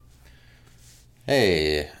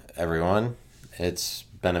Hey everyone, it's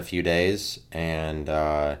been a few days and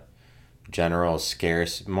more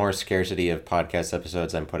scarcity of podcast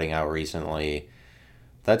episodes I'm putting out recently.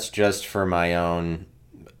 That's just for my own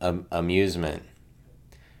amusement.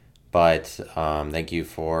 But thank you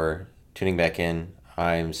for tuning back in.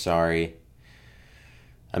 I'm sorry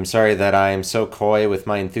that I am so coy with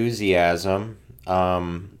my enthusiasm,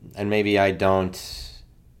 and maybe I don't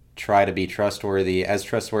try to be trustworthy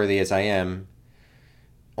as I am.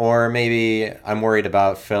 Or maybe I'm worried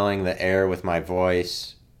about filling the air with my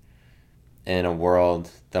voice in a world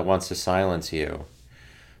that wants to silence you.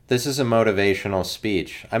 This is a motivational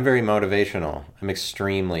speech. I'm very motivational. I'm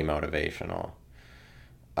extremely motivational.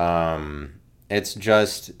 Um,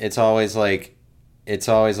 it's always like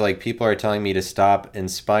people are telling me to stop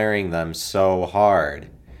inspiring them so hard.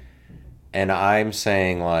 And I'm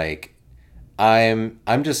saying like I'm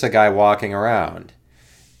just a guy walking around.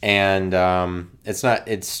 And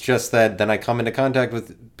it's just that then I come into contact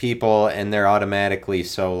with people and they're automatically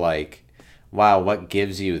so like, wow, what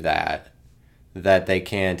gives you that they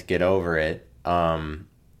can't get over it.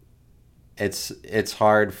 It's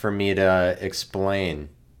hard for me to explain,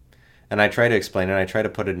 and I try to explain it. I try to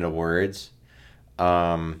put it into words.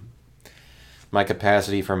 Um, my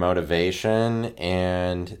capacity for motivation,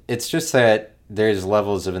 and it's just that there's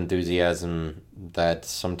levels of enthusiasm that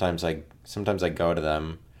sometimes I go to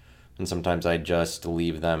them, and sometimes I just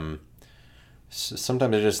leave them.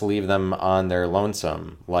 Sometimes I just leave them on their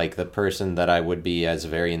lonesome, like the person that I would be as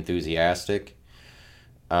very enthusiastic.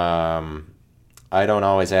 Um, I don't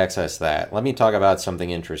always access that. Let me talk about something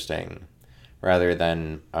interesting rather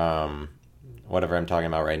than whatever I'm talking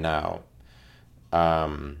about right now.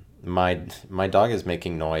 My dog is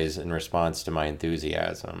making noise in response to my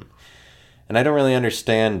enthusiasm. And I don't really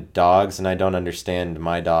understand dogs, and I don't understand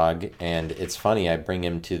my dog. And it's funny, I bring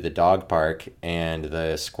him to the dog park, and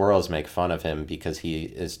the squirrels make fun of him because he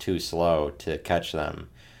is too slow to catch them.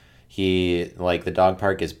 Like, the dog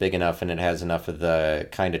park is big enough, and it has enough of the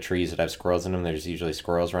kind of trees that have squirrels in them. There's usually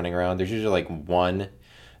squirrels running around. There's usually like one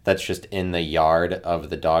that's just in the yard of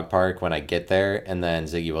the dog park when I get there, and then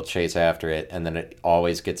Ziggy will chase after it, and then it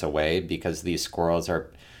always gets away because these squirrels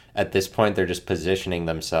are, at this point, they're just positioning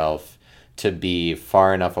themselves to be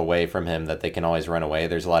far enough away from him that they can always run away.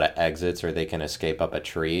 There's a lot of exits or they can escape up a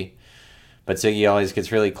tree. But Ziggy always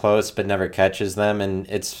gets really close but never catches them, and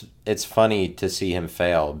it's funny to see him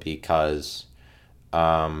fail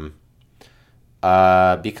um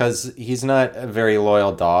because he's not a very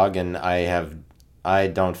loyal dog, and I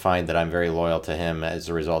don't find that I'm very loyal to him as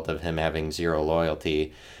a result of him having zero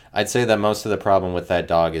loyalty. I'd say that most of the problem with that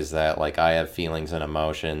dog is that like I have feelings and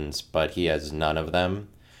emotions, but he has none of them,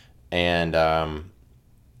 and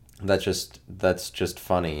that's just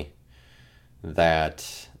funny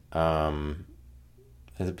that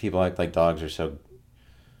that people act like dogs are so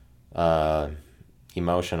uh,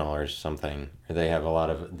 emotional or something, or they have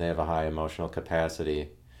a high emotional capacity.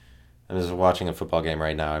 I'm just watching a football game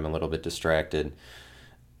right now. I'm a little bit distracted.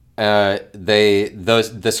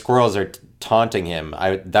 The squirrels are taunting him.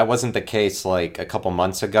 I That wasn't the case like a couple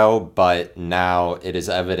months ago, but now it is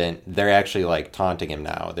evident they're actually like taunting him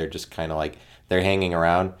now. They're just kind of like they're hanging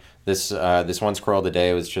around. This one squirrel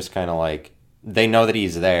today was just kind of like they know that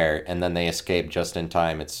he's there, and then they escape just in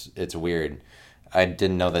time. It's weird. I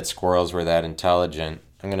didn't know that squirrels were that intelligent.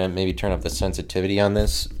 I'm gonna maybe turn up the sensitivity on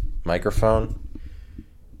this microphone.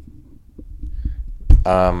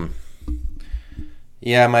 Um,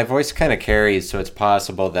 Yeah, my voice kind of carries, so it's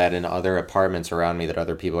possible that in other apartments around me that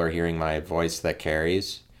other people are hearing my voice that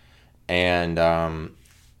carries. And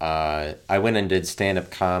I went and did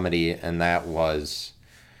stand-up comedy, and that was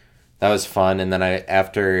fun. And then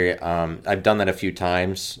I've done that a few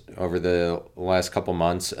times over the last couple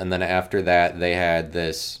months, and then after that they had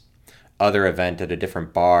this other event at a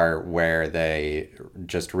different bar where they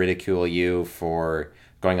just ridicule you for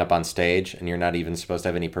going up on stage, and you're not even supposed to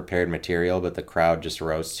have any prepared material, but the crowd just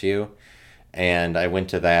roasts you. And I went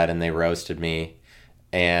to that and they roasted me,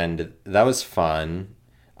 and that was fun,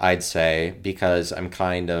 I'd say, because I'm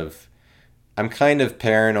kind of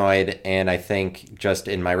paranoid, and I think just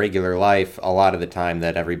in my regular life a lot of the time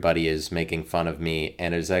that everybody is making fun of me,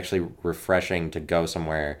 and it's actually refreshing to go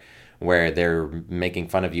somewhere where they're making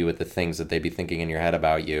fun of you with the things that they'd be thinking in your head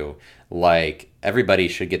about you. Like, everybody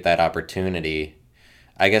should get that opportunity.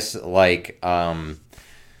 I guess like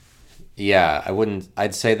yeah,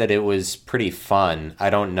 I'd say that it was pretty fun.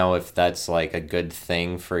 I don't know if that's like a good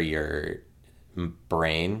thing for your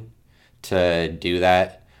brain to do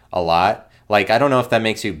that a lot. Like, I don't know if that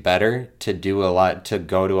makes you better to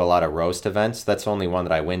go to a lot of roast events. That's the only one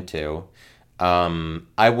that I went to.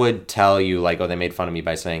 I would tell you like, oh, they made fun of me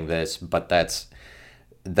by saying this, but that's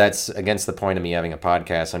against the point of me having a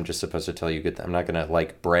podcast. I'm just supposed to tell you good. I'm not gonna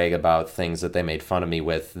like brag about things that they made fun of me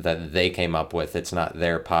with that they came up with. It's not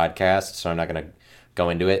their podcast, so I'm not gonna go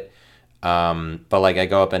into it. But like I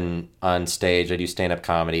go up and on stage, I do stand up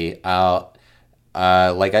comedy.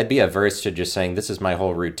 Like I'd be averse to just saying this is my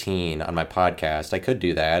whole routine on my podcast. I could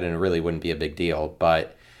do that, and it really wouldn't be a big deal.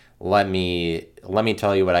 But let me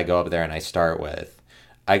tell you what I go up there and I start with.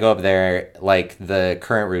 I go up there like the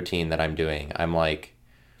current routine that I'm doing. I'm like,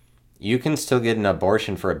 you can still get an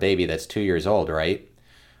abortion for a baby that's 2 years old, right?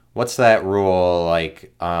 What's that rule?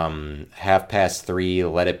 Like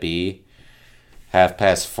 3:30, let it be.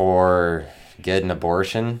 4:30, get an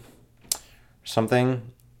abortion, or something.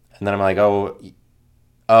 And then I'm like,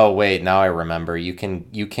 oh wait, now I remember. You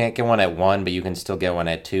can't get one at 1, but you can still get one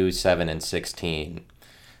at 2, 7, and 16.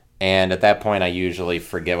 And at that point, I usually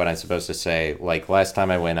forget what I'm supposed to say. Like last time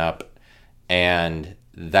I went up, and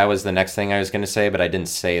that was the next thing I was going to say, but I didn't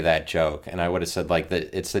say that joke. And I would have said like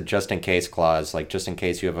that it's a just in case clause, like just in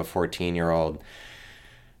case you have a 14-year-old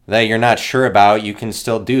that you're not sure about, you can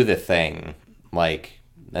still do the thing. Like,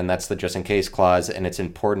 and that's the just in case clause, and it's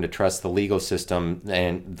important to trust the legal system,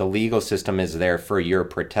 and the legal system is there for your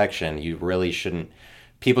protection. You really shouldn't,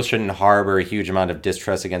 people shouldn't harbor a huge amount of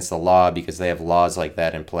distrust against the law because they have laws like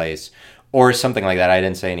that in place or something like that. I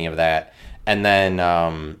didn't say any of that. And then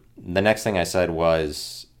the next thing I said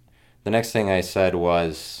was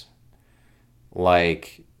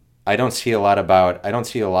like, I don't see a lot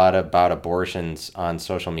about abortions on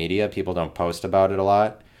social media. People don't post about it a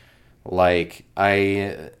lot. Like,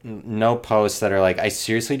 no posts that are like, I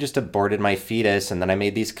seriously just aborted my fetus and then I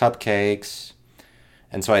made these cupcakes.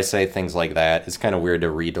 And so I say things like that. It's kind of weird to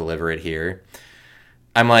re-deliver it here.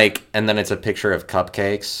 I'm like, and then it's a picture of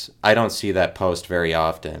cupcakes. I don't see that post very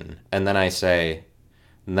often. And then I said,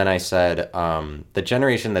 the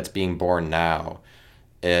generation that's being born now,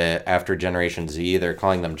 after Generation Z, they're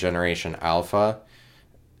calling them Generation Alpha.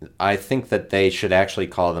 I think that they should actually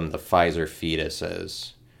call them the Pfizer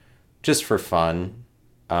fetuses, just for fun.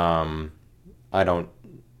 I don't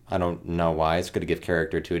know why. It's good to give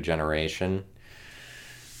character to a generation.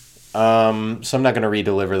 So I'm not going to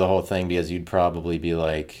re-deliver the whole thing because you'd probably be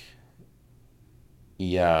like,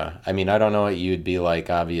 yeah. I mean, I don't know what you'd be like,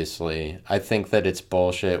 obviously. I think that it's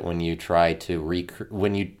bullshit when you try to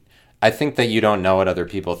I think that you don't know what other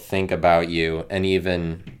people think about you, and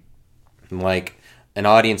even like an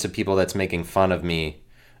audience of people that's making fun of me,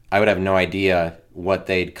 I would have no idea what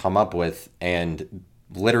they'd come up with, and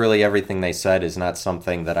literally everything they said is not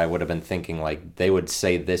something that I would have been thinking. Like, they would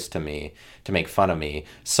say this to me to make fun of me.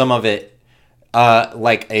 Some of it,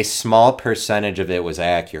 like a small percentage of it was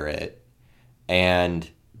accurate,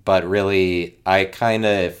 but really I kind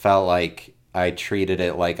of felt like I treated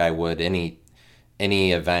it like I would any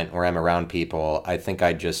event where I'm around people. I think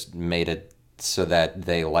I just made it so that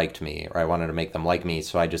they liked me, or I wanted to make them like me,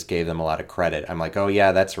 so I just gave them a lot of credit. I'm like, oh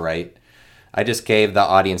yeah, that's right. I just gave the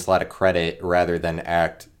audience a lot of credit rather than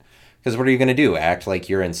act. Because what are you going to do? Act like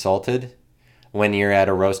you're insulted when you're at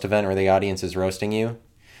a roast event where the audience is roasting you?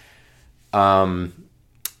 And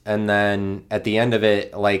then at the end of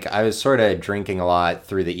it, like, I was sort of drinking a lot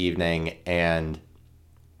through the evening, and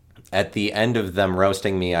at the end of them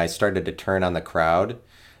roasting me, I started to turn on the crowd,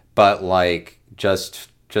 but like just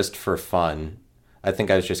for fun. I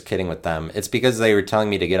think I was just kidding with them. It's because they were telling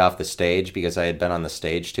me to get off the stage because I had been on the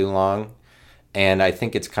stage too long. And I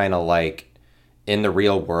think it's kind of like in the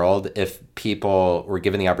real world, if people were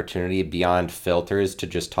given the opportunity beyond filters to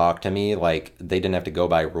just talk to me, like they didn't have to go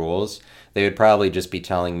by rules, they would probably just be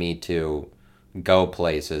telling me to go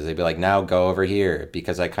places. They'd be like, now go over here,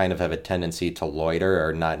 because I kind of have a tendency to loiter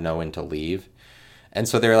or not know when to leave. And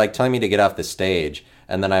so they were like telling me to get off the stage.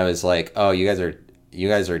 And then I was like, oh, you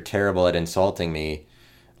guys are terrible at insulting me.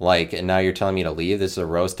 Like, and now you're telling me to leave. This is a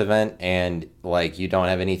roast event, and like you don't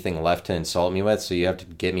have anything left to insult me with, so you have to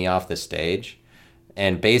get me off the stage.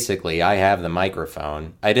 And basically, I have the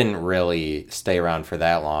microphone. I didn't really stay around for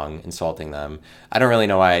that long insulting them. I don't really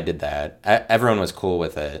know why I did that. Everyone was cool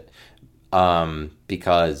with it,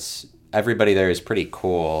 because everybody there is pretty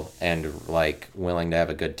cool and like willing to have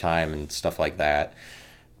a good time and stuff like that.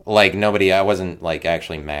 Like, I wasn't like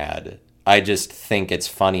actually mad. I just think it's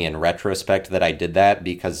funny in retrospect that I did that,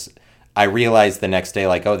 because I realized the next day,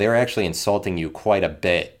 like, oh, they were actually insulting you quite a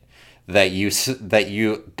bit. But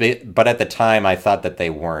at the time I thought that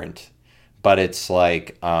they weren't. But it's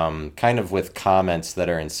like, kind of with comments that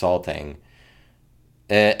are insulting.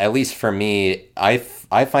 At least for me, I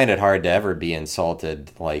find it hard to ever be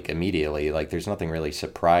insulted like immediately. Like, there's nothing really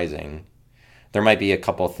surprising. There might be a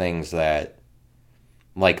couple things that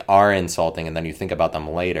like are insulting, and then you think about them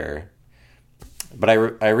later. But I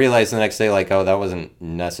realized the next day, like, oh, that wasn't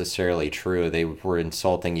necessarily true. They were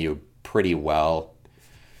insulting you pretty well.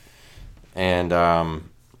 And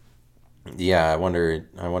yeah, I wonder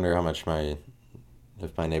how much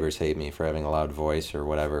if my neighbors hate me for having a loud voice or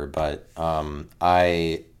whatever. But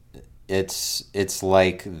it's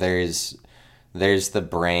like there's the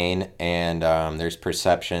brain, and there's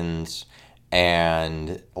perceptions,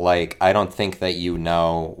 and like I don't think that you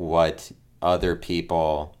know what other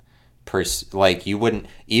people like you wouldn't,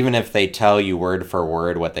 even if they tell you word for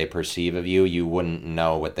word what they perceive of you, you wouldn't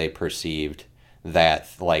know what they perceived, that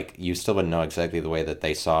like you still wouldn't know exactly the way that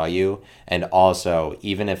they saw you. And also,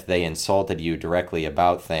 even if they insulted you directly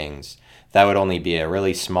about things, that would only be a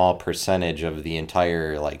really small percentage of the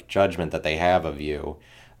entire like judgment that they have of you.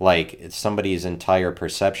 Like somebody's entire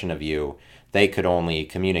perception of you, they could only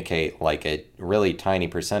communicate like a really tiny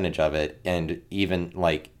percentage of it. And even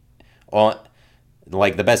like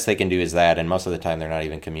the best they can do is that, and most of the time they're not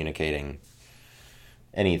even communicating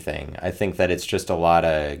anything. I think that it's just a lot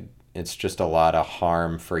of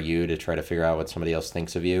harm for you to try to figure out what somebody else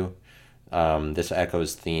thinks of you. This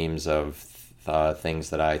echoes themes of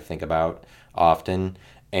things that I think about often,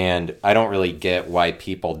 and I don't really get why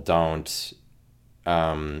people don't.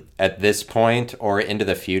 At this point or into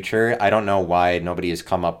the future, I don't know why nobody has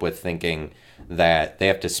come up with thinking that they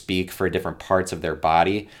have to speak for different parts of their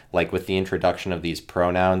body, like with the introduction of these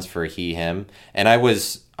pronouns for he, him. And I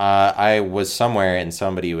was somewhere, and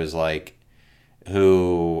somebody was like,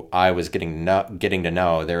 who I was getting to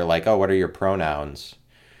know, they were like, oh, what are your pronouns?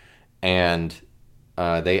 And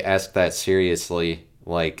they asked that seriously,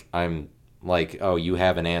 like I'm like, oh, you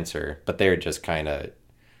have an answer, but they're just kind of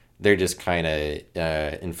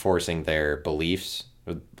enforcing their beliefs,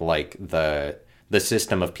 like the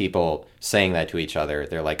system of people saying that to each other.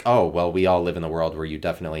 They're like, oh, well, we all live in the world where you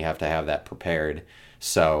definitely have to have that prepared.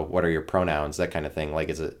 So what are your pronouns? That kind of thing. Like,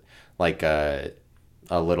 is it like a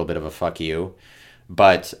little bit of a fuck you?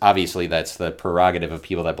 But obviously that's the prerogative of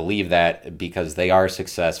people that believe that, because they are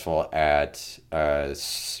successful at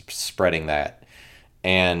spreading that.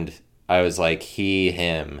 And I was like, he,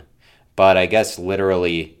 him. But I guess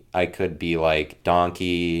literally I could be like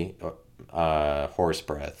donkey, horse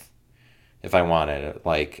breath if I wanted it.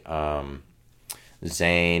 Like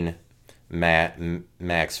Zane,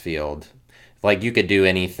 Maxfield. Like you could do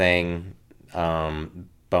anything,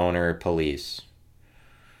 boner police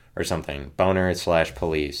or something. Boner /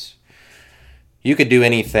 police. You could do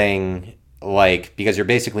anything, like, because you're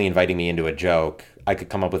basically inviting me into a joke. I could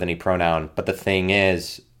come up with any pronoun, but the thing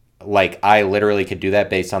is, like, I literally could do that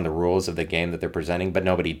based on the rules of the game that they're presenting, but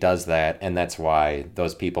nobody does that, and that's why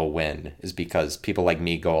those people win, is because people like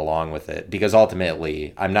me go along with it. Because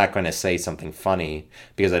ultimately, I'm not going to say something funny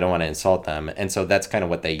because I don't want to insult them, and so that's kind of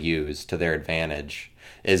what they use to their advantage,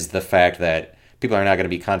 is the fact that people are not going to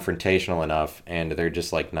be confrontational enough, and they're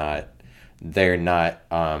just like they're not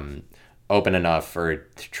open enough or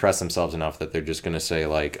trust themselves enough that they're just going to say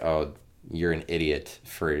like, oh, you're an idiot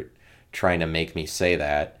for trying to make me say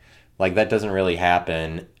that. Like, that doesn't really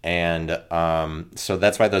happen. And so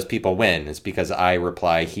that's why those people win. It's because I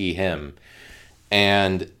reply he, him.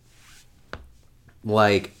 And,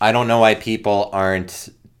 like, I don't know why people aren't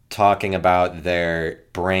talking about their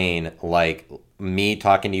brain. Like, me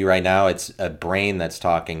talking to you right now, it's a brain that's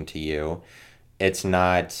talking to you. It's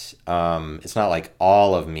not like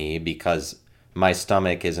all of me, because my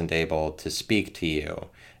stomach isn't able to speak to you.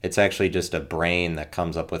 It's actually just a brain that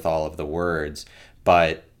comes up with all of the words.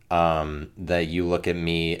 But that you look at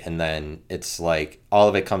me, and then it's like all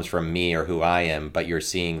of it comes from me or who I am, but you're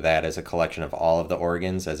seeing that as a collection of all of the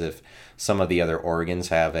organs, as if some of the other organs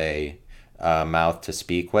have a mouth to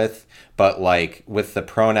speak with. But like with the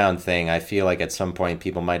pronoun thing, I feel like at some point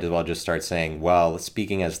people might as well just start saying, well,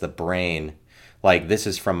 speaking as the brain, like this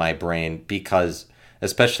is from my brain, because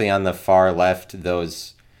especially on the far left,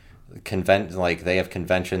 those like they have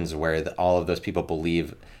conventions where all of those people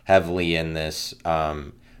believe heavily in this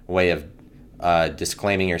way of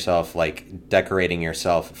disclaiming yourself, like decorating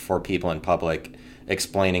yourself for people in public,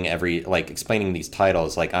 explaining these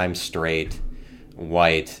titles, like I'm straight,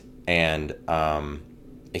 white, and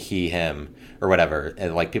he, him, or whatever.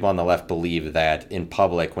 And like people on the left believe that in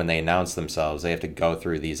public, when they announce themselves, they have to go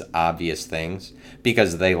through these obvious things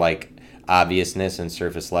because they like obviousness and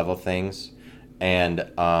surface level things, and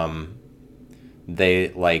they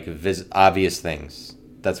like obvious things.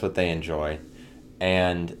 That's what they enjoy.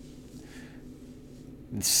 And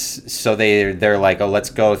so they're like, oh,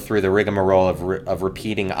 let's go through the rigmarole of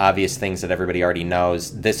repeating obvious things that everybody already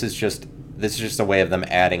knows. This is just a way of them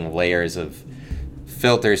adding layers of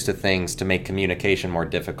filters to things to make communication more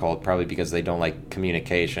difficult, probably because they don't like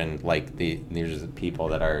communication. Like these are the people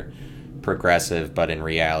that are progressive, but in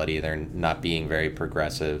reality they're not being very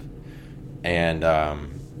progressive. And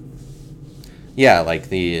yeah,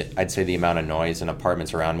 like I'd say the amount of noise in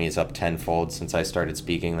apartments around me is up tenfold since I started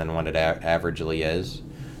speaking than what it averagely is.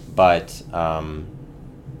 But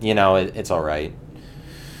it's all right.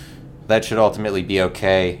 That should ultimately be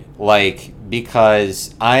okay. Like,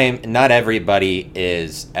 because not everybody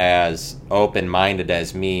is as open-minded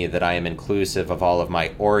as me, that I am inclusive of all of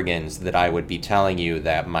my organs, that I would be telling you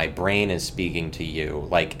that my brain is speaking to you,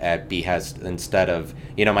 like at behest, instead of,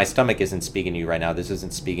 my stomach isn't speaking to you right now. This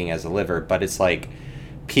isn't speaking as a liver, but it's like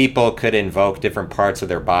people could invoke different parts of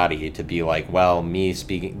their body to be like, well, me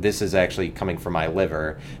speaking, this is actually coming from my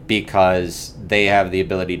liver, because they have the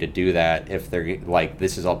ability to do that if they're like,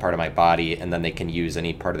 this is all part of my body, and then they can use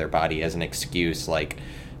any part of their body as an excuse, like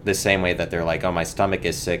the same way that they're like, oh, my stomach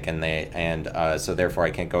is sick, and so therefore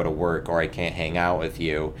I can't go to work, or I can't hang out with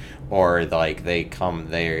you, or like they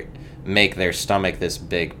make their stomach this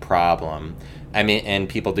big problem. I mean, and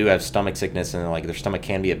people do have stomach sickness, and like their stomach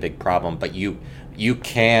can be a big problem, but you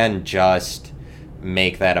can just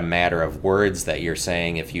make that a matter of words that you're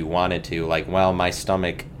saying if you wanted to, like, well, my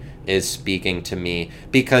stomach is speaking to me,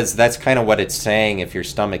 because that's kind of what it's saying if your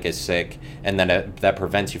stomach is sick, and then that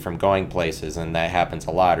prevents you from going places, and that happens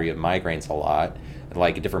a lot, or you have migraines a lot,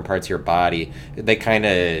 like different parts of your body, they kind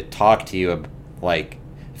of talk to you, like,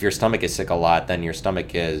 if your stomach is sick a lot, then your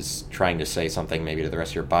stomach is trying to say something maybe to the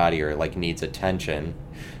rest of your body, or like needs attention.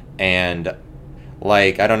 And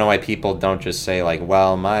like, I don't know why people don't just say like,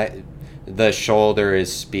 well, the shoulder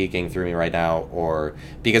is speaking through me right now, or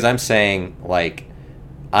because I'm saying like,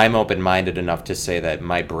 I'm open-minded enough to say that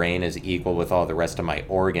my brain is equal with all the rest of my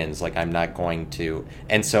organs. Like, I'm not going to,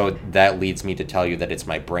 and so that leads me to tell you that it's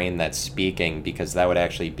my brain that's speaking, because that would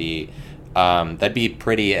actually be, that'd be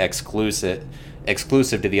pretty exclusive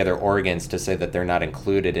to the other organs to say that they're not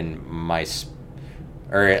included in my,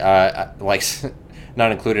 like,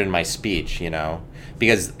 not included in my speech,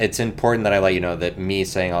 because it's important that I let you know that me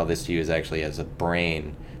saying all this to you is actually as a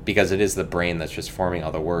brain, because it is the brain that's just forming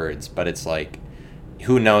all the words. But it's like,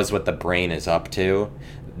 who knows what the brain is up to?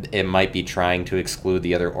 It might be trying to exclude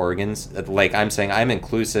the other organs. Like, I'm saying I'm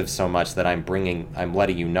inclusive so much that I'm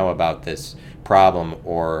letting you know about this problem,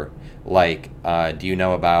 or like, do you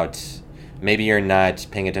know about, maybe you're not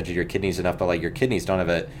paying attention to your kidneys enough, but like your kidneys don't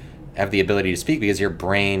have the ability to speak, because your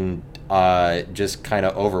brain just kind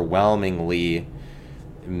of overwhelmingly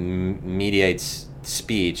mediates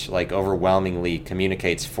speech, like overwhelmingly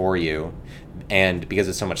communicates for you. And because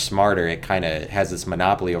it's so much smarter, it kind of has this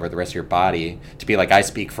monopoly over the rest of your body to be like, I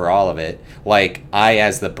speak for all of it. Like, I,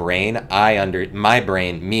 as the brain, my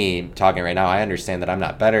brain, me talking right now, I understand that I'm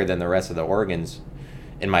not better than the rest of the organs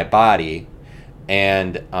in my body.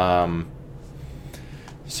 And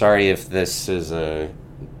sorry if this is a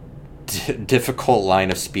difficult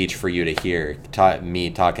line of speech for you to hear, me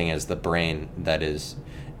talking as the brain. That is,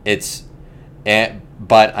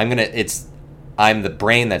 but I'm the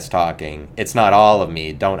brain that's talking. It's not all of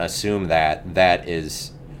me. Don't assume that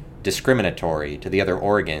is discriminatory to the other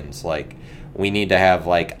organs. Like, we need to have,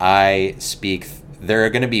 like, I speak, there are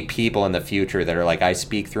going to be people in the future that are like, I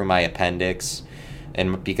speak through my appendix,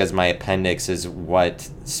 and because my appendix is what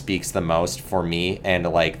speaks the most for me, and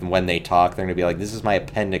like when they talk, they're going to be like, this is my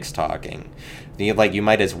appendix talking. Like, you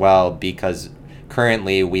might as well, because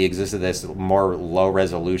currently we exist at this more low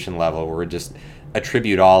resolution level where we just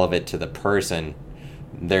attribute all of it to the person,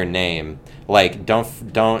 their name. Like, don't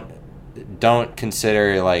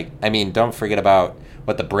consider, like, I mean, don't forget about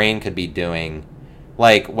what the brain could be doing.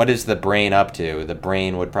 Like, what is the brain up to? The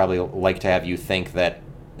brain would probably like to have you think that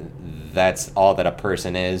that's all that a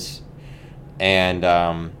person is. And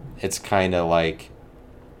it's kind of like,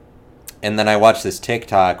 and then I watched this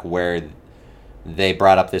TikTok where they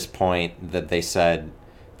brought up this point that they said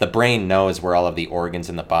the brain knows where all of the organs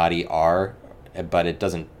in the body are, but it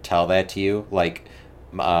doesn't tell that to you. Like,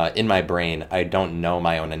 in my brain, I don't know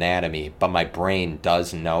my own anatomy, but my brain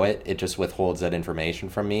does know it. It just withholds that information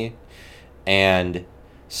from me. And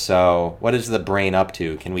so what is the brain up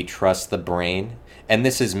to? Can we trust the brain? And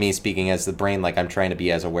this is me speaking as the brain, like I'm trying to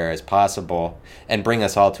be as aware as possible and bring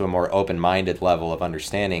us all to a more open-minded level of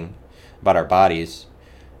understanding about our bodies.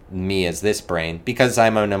 Me as this brain, because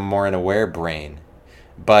I'm a more an aware brain.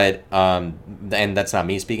 But, and that's not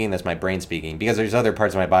me speaking, that's my brain speaking, because there's other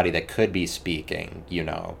parts of my body that could be speaking,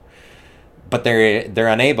 but they're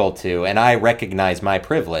unable to, and I recognize my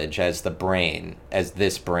privilege as the brain, as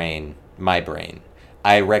this brain, my brain.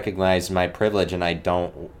 I recognize my privilege, and I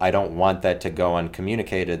don't want that to go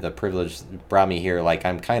uncommunicated. The privilege brought me here. Like,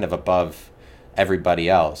 I'm kind of above everybody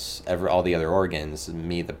else, all the other organs,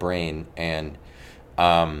 me, the brain, and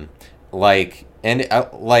um, the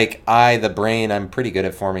brain, I'm pretty good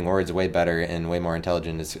at forming words, way better and way more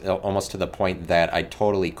intelligent. It's almost to the point that I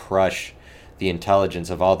totally crush the intelligence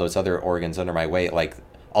of all those other organs under my weight. Like,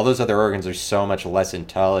 all those other organs are so much less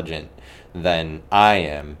intelligent than I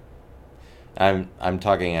am. I'm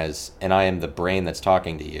talking as, and I am the brain that's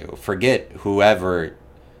talking to you. Forget whoever.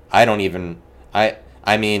 I don't even. I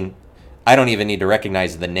mean, I don't even need to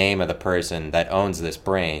recognize the name of the person that owns this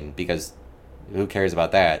brain, because who cares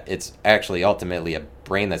about that? It's actually ultimately a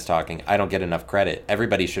brain that's talking. I don't get enough credit.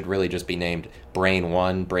 Everybody should really just be named Brain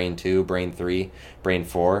 1, Brain 2, Brain 3, Brain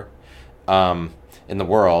 4 in the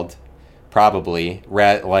world, probably.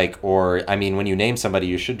 Or, I mean, when you name somebody,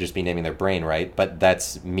 you should just be naming their brain, right? But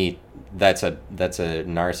that's me. That's a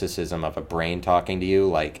narcissism of a brain talking to you,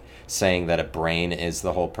 like saying that a brain is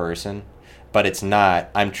the whole person. But it's not.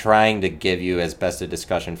 I'm trying to give you as best a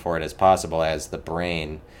discussion for it as possible as the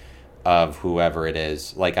brain of whoever it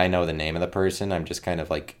is. Like, I know the name of the person. I'm just kind of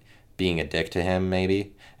like being a dick to him,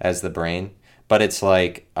 maybe, as the brain. But it's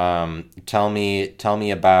like, tell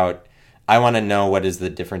me about. I want to know what is the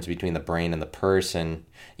difference between the brain and the person.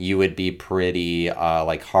 You would be pretty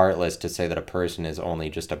like heartless to say that a person is only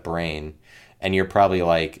just a brain, and you're probably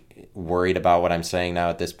like worried about what I'm saying now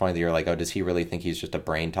at this point. That you're like, oh, does he really think he's just a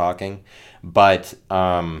brain talking? But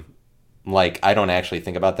like, I don't actually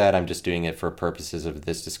think about that. I'm just doing it for purposes of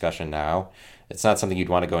this discussion now. It's not something you'd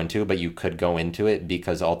want to go into, but you could go into it,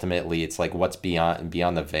 because ultimately it's like, what's beyond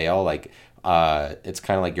the veil. Like, it's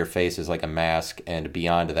kind of like your face is like a mask, and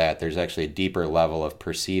beyond that there's actually a deeper level of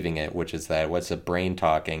perceiving it, which is that what's the brain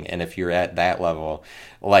talking. And if you're at that level,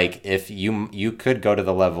 like, if you could go to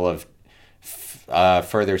the level of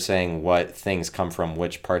further saying what things come from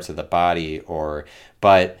which parts of the body,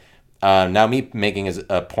 but now me making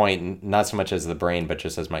a point, not so much as the brain, but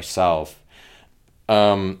just as myself.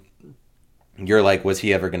 You're like, was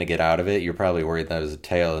he ever going to get out of it? You're probably worried that it was a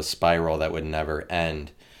tail, a spiral that would never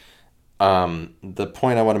end. The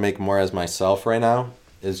point I want to make more as myself right now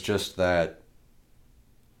is just that,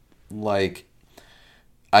 like,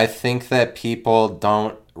 I think that people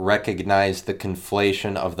don't recognize the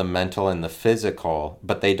conflation of the mental and the physical,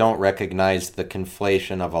 but they don't recognize the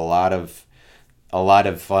conflation of a lot of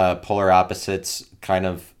polar opposites, kind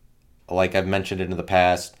of like I've mentioned in the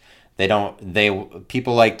past.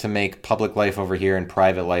 People like to make public life over here and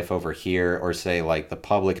private life over here, or say like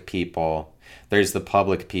there's the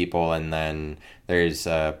public people, and then there's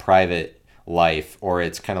private life, or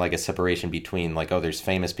it's kind of like a separation between, like, oh, there's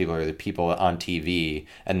famous people or the people on TV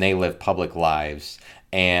and they live public lives,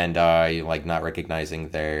 and like not recognizing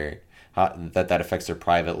that affects their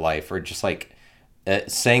private life, or just like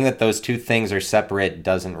saying that those two things are separate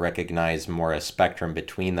doesn't recognize more a spectrum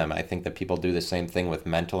between them. I think that people do the same thing with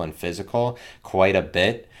mental and physical quite a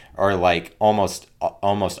bit, or like almost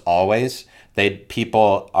always.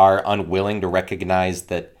 People are unwilling to recognize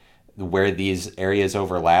that where these areas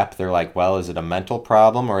overlap. They're like, well, is it a mental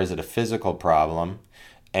problem or is it a physical problem?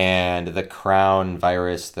 And the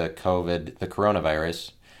coronavirus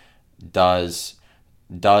does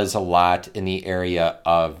a lot in the area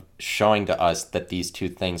of showing to us that these two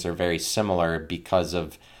things are very similar, because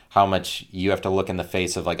of how much you have to look in the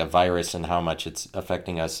face of like a virus and how much it's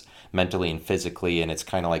affecting us mentally and physically. And it's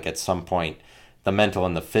kind of like, at some point, the mental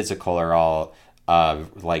and the physical are all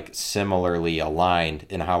like similarly aligned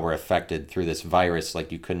in how we're affected through this virus.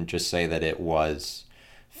 Like, you couldn't just say that it was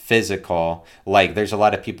physical. Like, there's a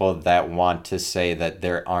lot of people that want to say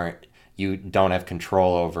that you don't have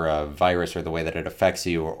control over a virus or the way that it affects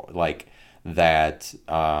you, or like that.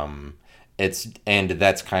 And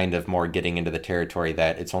that's kind of more getting into the territory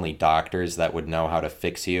that it's only doctors that would know how to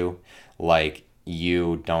fix you. Like,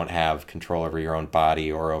 you don't have control over your own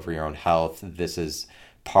body or over your own health. This is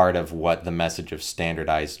part of what the message of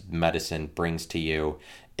standardized medicine brings to you,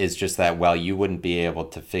 is just that, well, you wouldn't be able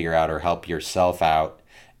to figure out or help yourself out,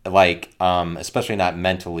 like, especially not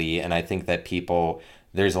mentally. And I think that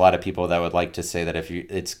there's a lot of people that would like to say that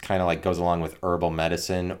it's kind of like goes along with herbal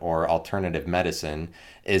medicine or alternative medicine,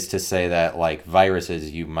 is to say that, like,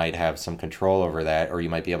 viruses, you might have some control over that, or you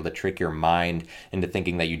might be able to trick your mind into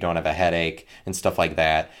thinking that you don't have a headache and stuff like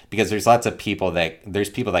that. Because there's people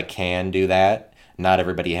that can do that. Not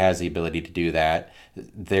everybody has the ability to do that.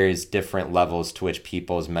 There's different levels to which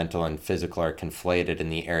people's mental and physical are conflated in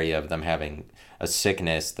the area of them having a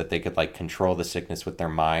sickness, that they could like control the sickness with their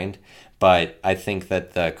mind. But I think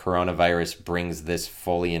that the coronavirus brings this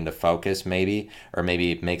fully into focus, maybe, or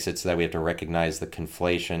maybe it makes it so that we have to recognize the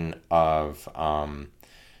conflation of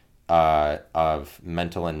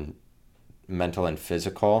mental and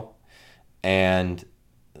physical. And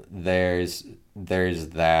there's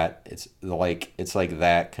that, it's like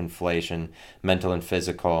that conflation, mental and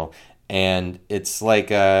physical. And it's like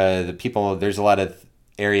the people, there's a lot of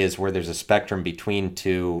areas where there's a spectrum between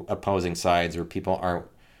two opposing sides, where people aren't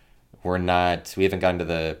we haven't gotten to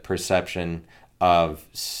the perception of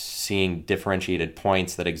seeing differentiated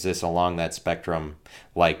points that exist along that spectrum,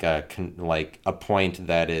 like a point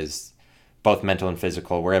that is both mental and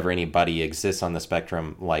physical, wherever anybody exists on the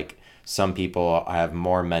spectrum. Like, some people have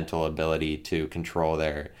more mental ability to control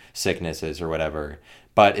their sicknesses or whatever.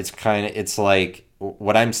 But it's like,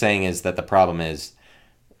 what I'm saying is that the problem is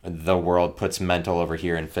the world puts mental over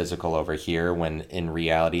here and physical over here, when in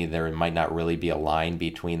reality there might not really be a line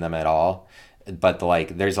between them at all. But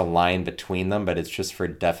like, there's a line between them, but it's just for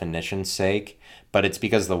definition's sake. But it's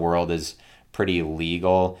because the world is pretty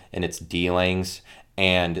legal in its dealings,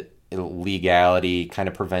 and legality kind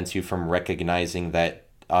of prevents you from recognizing that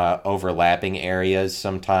overlapping areas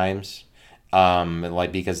sometimes,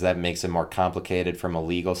 like, because that makes it more complicated from a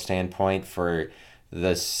legal standpoint for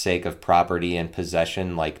the sake of property and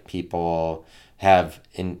possession. Like, people have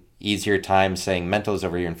an easier time saying mental is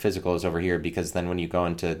over here and physical is over here, because then when you go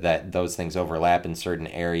into that, those things overlap in certain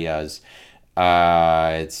areas,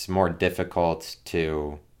 it's more difficult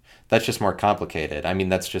to, that's just more complicated. I mean,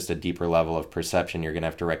 that's just a deeper level of perception. You're going to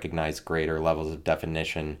have to recognize greater levels of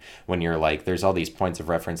definition when you're like, there's all these points of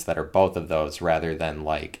reference that are both of those, rather than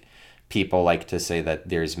like, people like to say that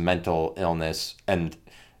there's mental illness, and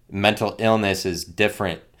mental illness is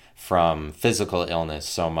different from physical illness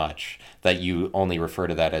so much that you only refer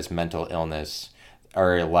to that as mental illness.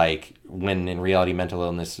 Or like, when in reality mental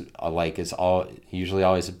illness like is all usually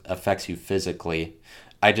always affects you physically.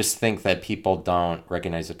 I just think that people don't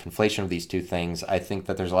recognize the conflation of these two things. I think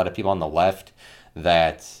that there's a lot of people on the left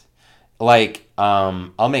that, like,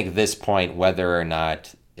 I'll make this point whether or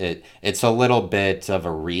not it's a little bit of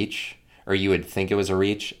a reach, or you would think it was a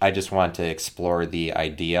reach. I just want to explore the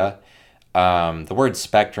idea. The word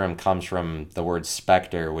spectrum comes from the word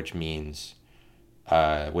specter, which means,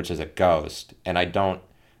 which is a ghost, and I don't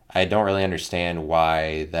really understand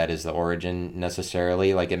why that is the origin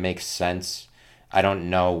necessarily. Like, it makes sense. I don't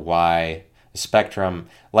know why spectrum,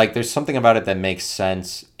 like, there's something about it that makes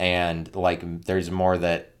sense, and like, there's more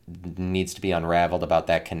that needs to be unraveled about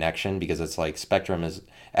that connection, because it's like, spectrum is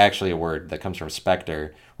actually a word that comes from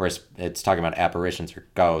specter, whereas it's talking about apparitions or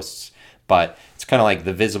ghosts. But it's kind of like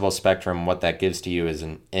the visible spectrum. What that gives to you is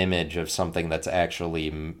an image of something that's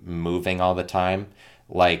actually moving all the time.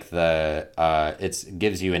 Like, it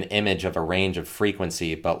gives you an image of a range of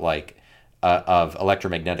frequency, but like, of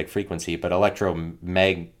electromagnetic frequency. But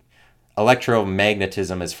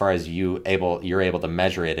electromagnetism, as far as you're able to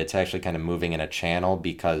measure it, it's actually kind of moving in a channel,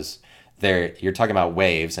 because you're talking about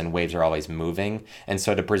waves, and waves are always moving. And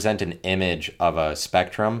so to present an image of a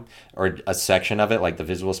spectrum, or a section of it, like the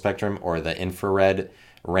visible spectrum or the infrared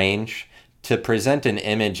range, to present an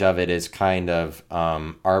image of it is kind of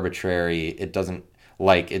arbitrary. It doesn't,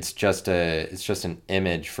 like, it's just an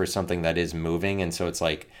image for something that is moving, and so it's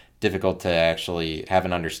like difficult to actually have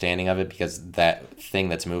an understanding of it, because that thing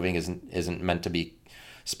that's moving isn't meant to be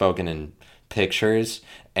spoken in pictures.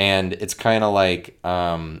 And it's kind of like,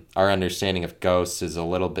 our understanding of ghosts is a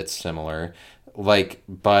little bit similar, like,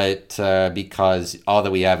 but because all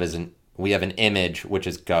that we have is we have an image, which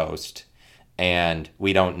is ghost, and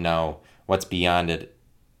we don't know what's beyond it.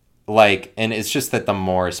 Like, and it's just that the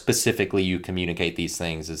more specifically you communicate these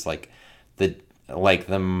things, is like, the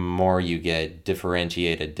more you get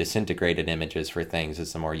differentiated, disintegrated images for things,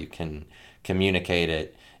 is the more you can communicate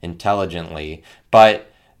it intelligently. But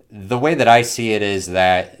the way that I see it is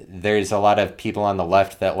that there's a lot of people on the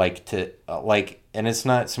left that like to, like, and it's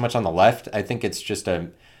not so much on the left. I think it's just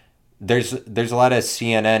there's a lot of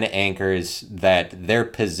CNN anchors that their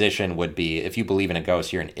position would be, if you believe in a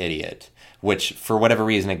ghost, you're an idiot, which for whatever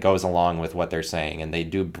reason it goes along with what they're saying, and they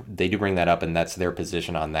do bring that up, and that's their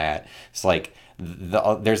position on that. It's like,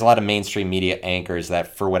 there's a lot of mainstream media anchors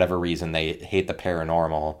that for whatever reason they hate the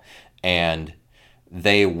paranormal, and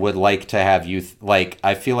they would like to have you, like,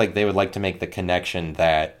 I feel like they would like to make the connection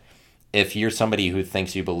that if you're somebody who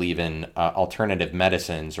thinks you believe in alternative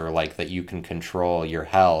medicines, or like that you can control your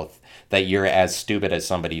health, that you're as stupid as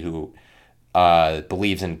somebody who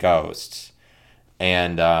believes in ghosts.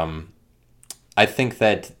 And I think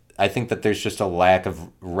that there's just a lack of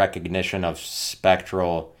recognition of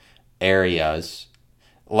spectral areas,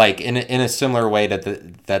 like in a similar way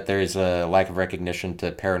that that there's a lack of recognition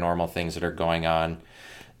to paranormal things that are going on,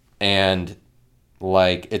 and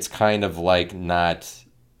like it's kind of like not,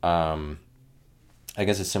 I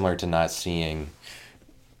guess it's similar to not seeing,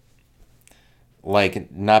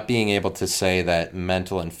 like not being able to say that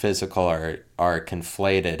mental and physical are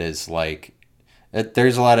conflated is like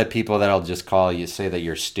there's a lot of people that'll just call you, say that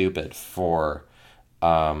you're stupid for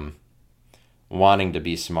um, wanting to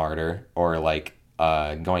be smarter, or like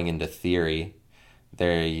going into theory.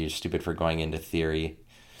 You're stupid for going into theory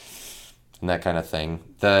and that kind of thing.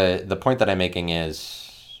 The point that I'm making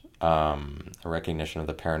is a recognition of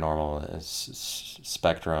the paranormal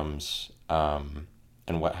spectrums,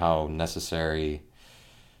 and how necessary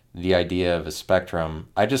the idea of a spectrum.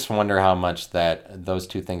 I just wonder how much that those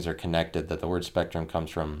two things are connected. That the word spectrum comes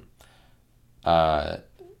from uh,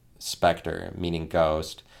 specter, meaning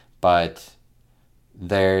ghost, but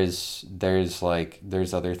there's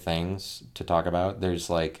other things to talk about. There's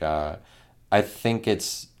like I think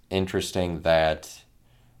it's interesting that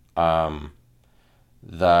um,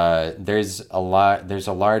 there's a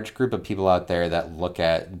large group of people out there that look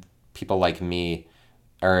at people like me,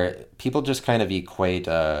 or people just kind of equate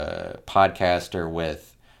a podcaster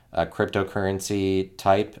with a cryptocurrency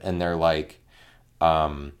type, and they're like,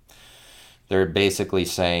 um, they're basically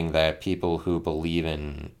saying that people who believe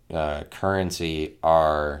in currency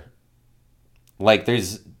are like,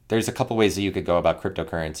 there's a couple ways that you could go about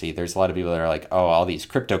cryptocurrency. There's a lot of people that are like, oh, all these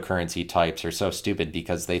cryptocurrency types are so stupid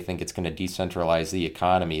because they think it's going to decentralize the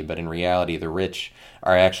economy, but in reality the rich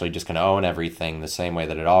are actually just going to own everything the same way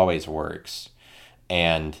that it always works.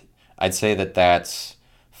 And I'd say that that's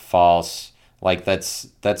false. Like that's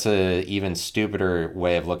a even stupider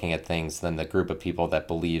way of looking at things than the group of people that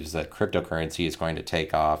believes that cryptocurrency is going to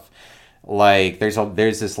take off. Like there's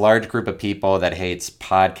this large group of people that hates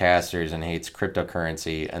podcasters and hates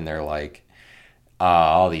cryptocurrency, and they're like,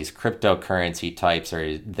 all these cryptocurrency types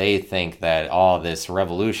are, they think that all this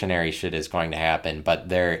revolutionary shit is going to happen, but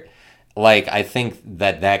they're like, I think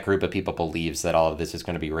that that group of people believes that all of this is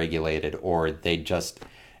going to be regulated, or they just,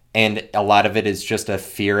 and a lot of it is just a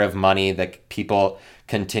fear of money that people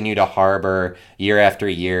continue to harbor year after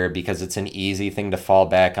year because it's an easy thing to fall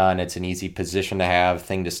back on. It's an easy position to have,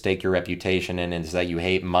 thing to stake your reputation in, is that you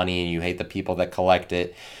hate money and you hate the people that collect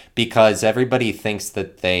it, because everybody thinks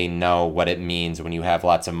that they know what it means when you have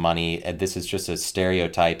lots of money. And this is just a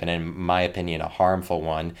stereotype, and in my opinion a harmful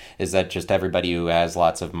one, is that just everybody who has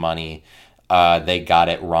lots of money, they got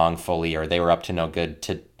it wrongfully, or they were up to no good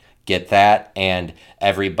to get that. And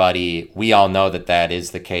everybody, we all know that that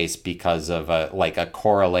is the case because of a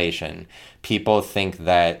correlation. People think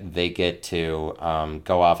that they get to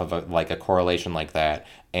go off of a correlation like that,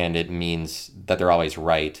 and it means that they're always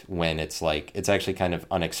right, when it's like, it's actually kind of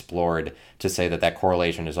unexplored to say that that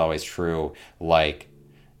correlation is always true. Like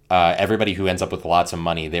everybody who ends up with lots of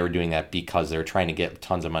money, they were doing that because they were trying to get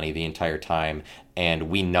tons of money the entire time, and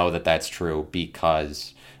we know that that's true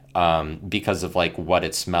because of like what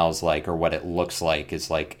it smells like or what it looks like. Is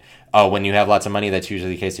like, oh, when you have lots of money, that's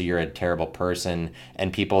usually the case that you're a terrible person,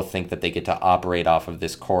 and people think that they get to operate off of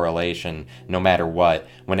this correlation no matter what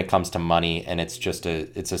when it comes to money. And it's just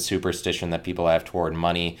it's a superstition that people have toward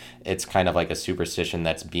money. It's kind of like a superstition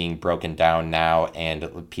that's being broken down now,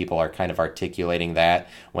 and people are kind of articulating that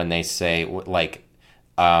when they say like,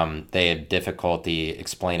 they have difficulty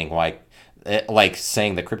explaining why, like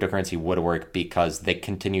saying that cryptocurrency would work, because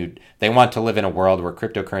they want to live in a world where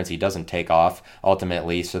cryptocurrency doesn't take off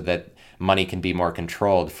ultimately, so that money can be more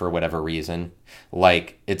controlled for whatever reason.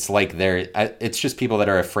 Like it's like it's just people that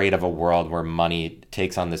are afraid of a world where money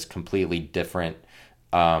takes on this completely different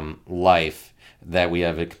life, that we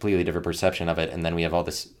have a completely different perception of it. And then we have all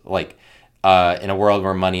this like, in a world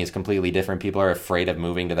where money is completely different, people are afraid of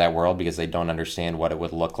moving to that world because they don't understand what it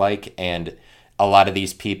would look like. And a lot of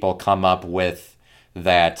these people come up with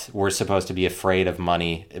that we're supposed to be afraid of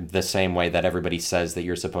money the same way that everybody says that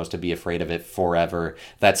you're supposed to be afraid of it forever.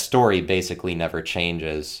 That story basically never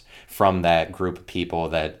changes from that group of people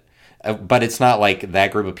that, but it's not like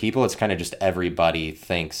that group of people, it's kind of just everybody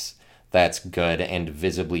thinks that's good, and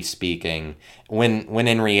visibly speaking, when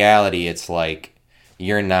in reality it's like,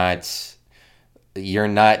 you're not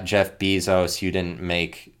Jeff Bezos, you didn't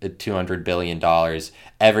make $200 billion.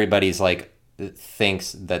 Everybody's like,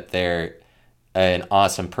 thinks that they're an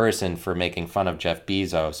awesome person for making fun of Jeff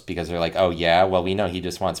Bezos, because they're like, oh yeah, well, we know he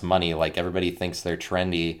just wants money. Like everybody thinks they're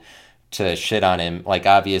trendy to shit on him. Like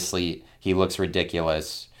obviously he looks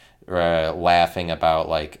ridiculous, laughing about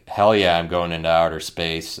like, hell yeah, I'm going into outer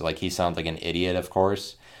space. Like he sounds like an idiot, of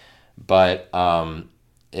course. But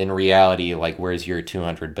in reality, like, where's your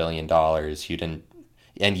 $200 billion? You didn't,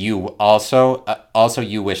 and you also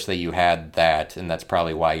you wish that you had that, and that's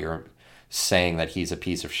probably why you're saying that he's a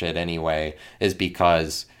piece of shit anyway, is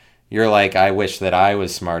because you're like, I wish that I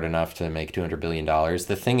was smart enough to make $200 billion.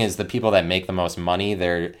 The thing is, the people that make the most money,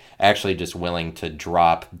 they're actually just willing to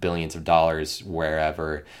drop billions of dollars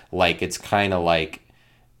wherever. Like, it's kind of like,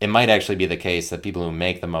 it might actually be the case that people who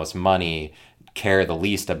make the most money care the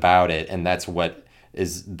least about it, and that's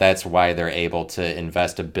why they're able to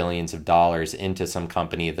invest billions of dollars into some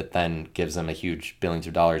company that then gives them a huge billions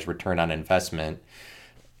of dollars return on investment.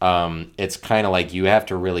 It's kind of like, you have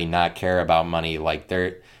to really not care about money. Like,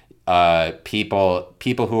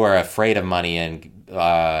 people who are afraid of money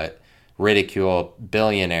and ridicule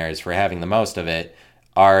billionaires for having the most of it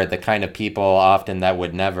are the kind of people often that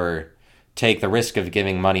would never take the risk of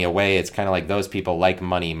giving money away. It's kind of like those people like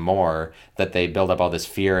money more, that they build up all this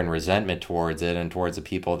fear and resentment towards it and towards the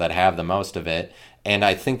people that have the most of it. And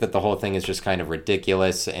I think that the whole thing is just kind of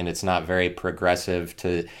ridiculous, and it's not very progressive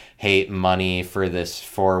to hate money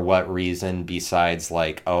for what reason besides,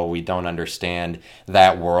 like, oh, we don't understand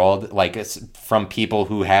that world. Like, it's from people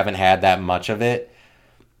who haven't had that much of it.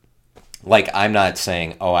 Like, I'm not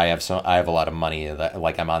saying, oh, I have a lot of money, that,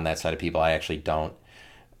 like, I'm on that side of people. I actually don't.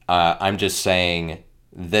 I'm just saying,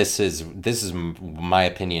 this is my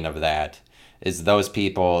opinion of that, is those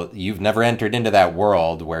people, you've never entered into that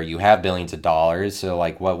world where you have billions of dollars, so,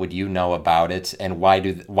 like, what would you know about it? And why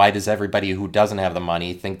does everybody who doesn't have the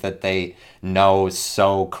money think that they know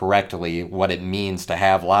so correctly what it means to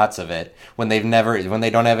have lots of it when they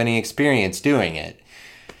don't have any experience doing it?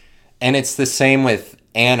 And it's the same with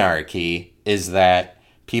anarchy, is that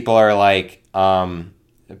people are like,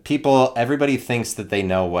 everybody thinks that they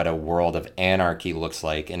know what a world of anarchy looks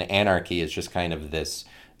like, and anarchy is just kind of this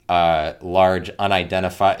large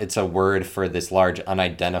unidentified, it's a word for this large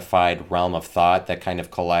unidentified realm of thought that kind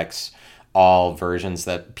of collects all versions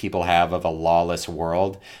that people have of a lawless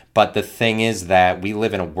world. But the thing is that we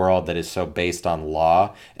live in a world that is so based on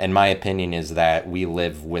law, and my opinion is that we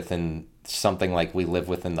live within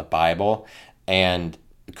the Bible, and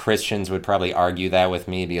Christians would probably argue that with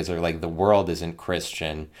me, because they're like, the world isn't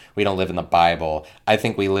Christian. We don't live in the Bible. I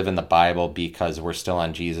think we live in the Bible because we're still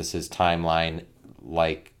on Jesus's timeline,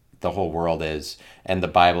 like the whole world is. And the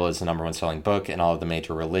Bible is the number one selling book, and all of the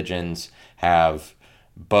major religions have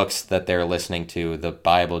books that they're listening to. The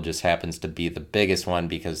Bible just happens to be the biggest one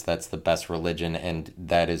because that's the best religion, and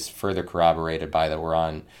that is further corroborated by the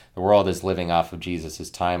world is living off of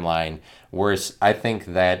Jesus's timeline. Worse, I think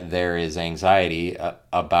that there is anxiety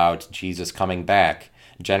about Jesus coming back,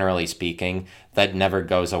 generally speaking, that never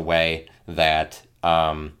goes away, that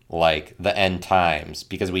like the end times,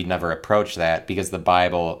 because we never approach that, because the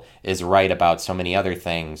Bible is right about so many other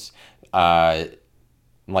things,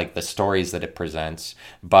 like the stories that it presents.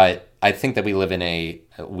 But I think that we live in a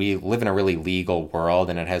really legal world,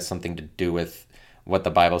 and it has something to do with what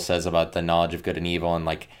the Bible says about the knowledge of good and evil, and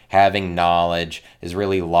like having knowledge is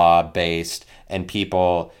really law based, and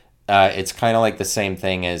people it's kind of like the same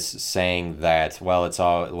thing as saying that, well, it's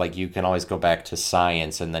all like, you can always go back to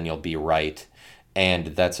science and then you'll be right. And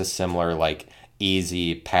that's a similar, like,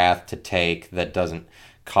 easy path to take that doesn't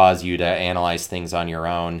cause you to analyze things on your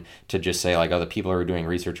own, to just say, like, oh, the people who are doing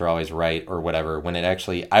research are always right or whatever, when it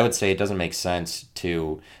actually, I would say, it doesn't make sense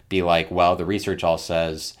to be like, well, the research all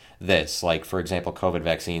says this. Like, for example, COVID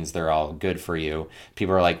vaccines, they're all good for you.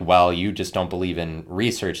 People are like, well, you just don't believe in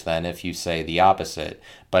research then if you say the opposite.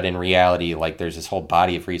 But in reality, like, there's this whole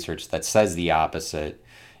body of research that says the opposite.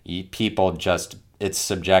 People just, it's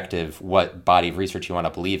subjective what body of research you want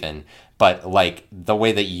to believe in. But, like, the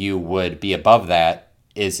way that you would be above that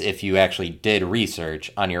is if you actually did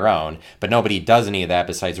research on your own. But nobody does any of that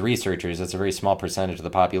besides researchers. It's a very small percentage of the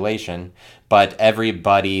population. But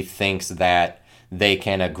everybody thinks that they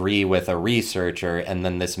can agree with a researcher, and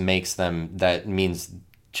then this makes them, that means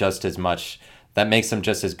just as much, that makes them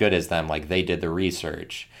just as good as them, like they did the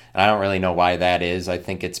research. And I don't really know why that is. I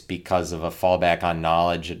think it's because of a fallback on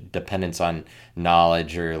knowledge, dependence on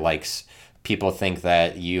knowledge, or like people think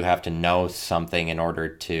that you have to know something in order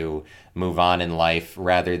to move on in life,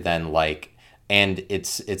 rather than like, and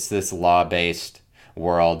it's this law-based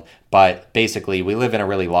world. But basically, we live in a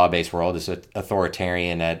really law-based world. It's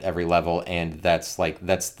authoritarian at every level, and that's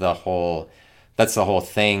the whole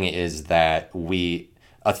thing, is that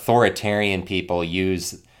authoritarian people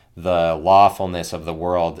use the lawfulness of the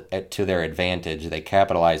world to their advantage. They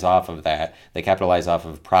capitalize off of that. They capitalize off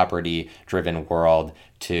of property-driven world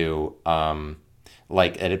to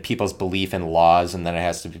like people's belief in laws, and then it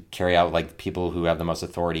has to carry out like people who have the most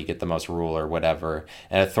authority get the most rule or whatever.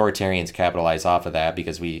 And authoritarians capitalize off of that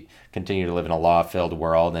because we continue to live in a law-filled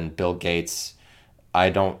world. And Bill Gates, I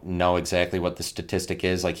don't know exactly what the statistic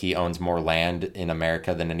is. Like, he owns more land in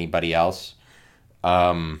America than anybody else.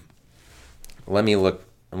 Let me look.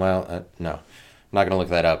 Well, no, I'm not going to look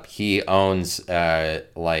that up. He owns,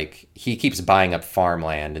 he keeps buying up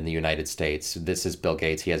farmland in the United States. This is Bill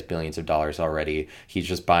Gates. He has billions of dollars already. He's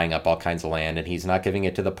just buying up all kinds of land, and he's not giving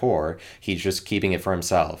it to the poor. He's just keeping it for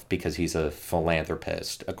himself because he's a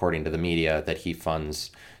philanthropist, according to the media, that he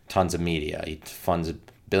funds tons of media. He funds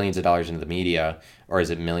billions of dollars into the media, or is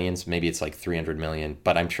it millions? Maybe it's like 300 million,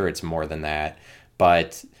 but I'm sure it's more than that.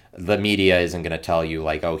 But the media isn't going to tell you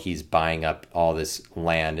like, oh, he's buying up all this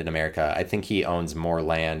land in America. I think he owns more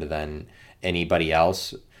land than anybody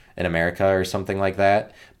else in America or something like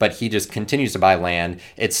that. But he just continues to buy land.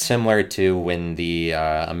 It's similar to when the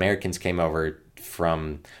Americans came over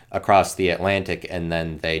from across the Atlantic and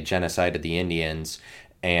then they genocided the Indians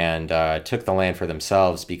and took the land for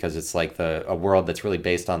themselves, because it's like a world that's really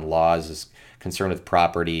based on laws, is concerned with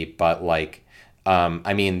property, but like,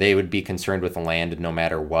 I mean, they would be concerned with the land no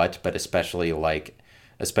matter what, but especially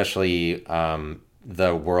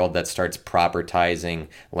the world that starts propertizing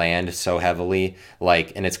land so heavily,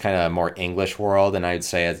 like, and it's kind of a more English world, and I'd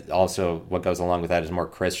say also what goes along with that is more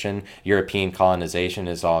Christian. European colonization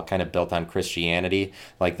is all kind of built on Christianity,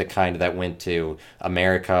 like the kind that went to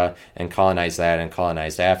America and colonized that and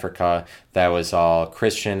colonized Africa. That was all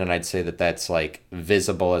Christian, and I'd say that that's like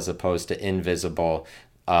visible as opposed to invisible,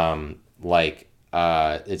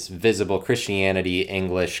 it's visible Christianity,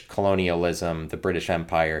 English colonialism, the British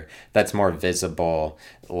Empire. That's more visible.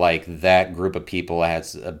 Like, that group of people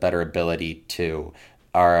has a better ability to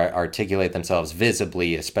articulate themselves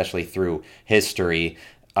visibly, especially through history.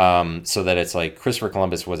 So that it's like Christopher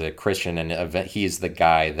Columbus was a Christian, and he's the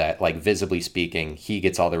guy that, like, visibly speaking, he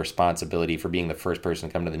gets all the responsibility for being the first person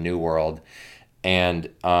to come to the New World. And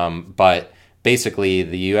but basically,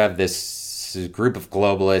 you have this group of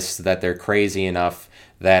globalists that they're crazy enough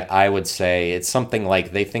that I would say it's something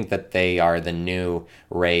like they think that they are the new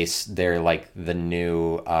race. They're like the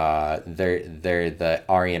new they're the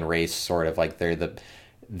Aryan race, sort of like they're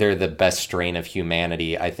the best strain of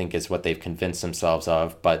humanity, I think, is what they've convinced themselves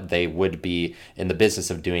of. But they would be in the business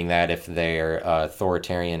of doing that if they're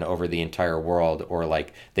authoritarian over the entire world, or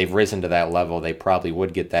like they've risen to that level. They probably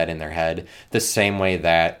would get that in their head, the same way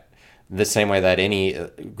that any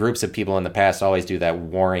groups of people in the past always do that,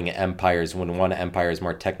 warring empires. When one empire is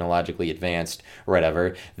more technologically advanced or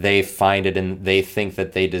whatever, they find it and they think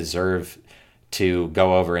that they deserve to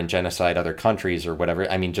go over and genocide other countries or whatever.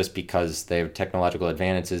 I mean, just because they have technological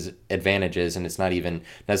advantages, and it's not even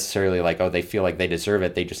necessarily like, oh, they feel like they deserve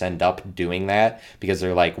it. They just end up doing that because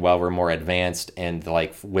they're like, well, we're more advanced, and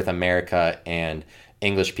like with America and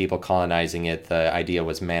English people colonizing it, the idea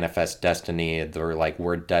was manifest destiny. They're like,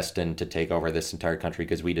 we're destined to take over this entire country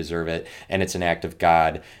because we deserve it, and it's an act of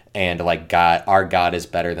God, and like God, our God is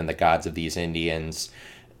better than the gods of these Indians,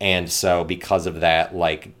 and so because of that,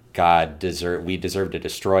 like we deserve to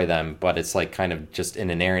destroy them. But it's like kind of just an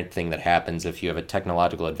inherent thing that happens if you have a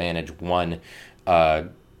technological advantage, one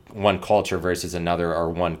culture versus another, or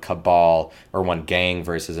one cabal or one gang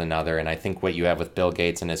versus another. And I think what you have with Bill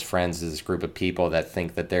Gates and his friends is this group of people that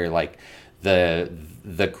think that they're like the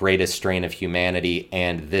greatest strain of humanity,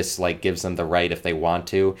 and this like gives them the right, if they want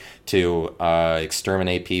to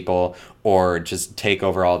exterminate people or just take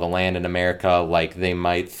over all the land in America. Like, they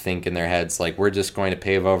might think in their heads like, we're just going to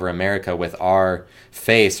pave over America with our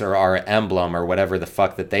face or our emblem or whatever the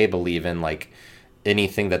fuck that they believe in, like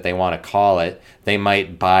anything that they want to call it. They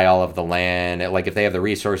might buy all of the land. Like, if they have the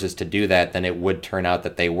resources to do that, then it would turn out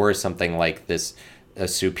that they were something like a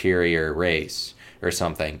superior race or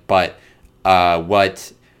something. But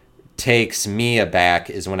what takes me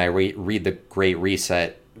aback is when I read The Great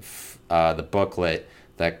Reset, the booklet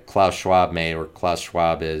that Klaus Schwab made, where Klaus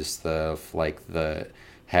Schwab is the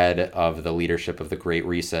head of the leadership of the Great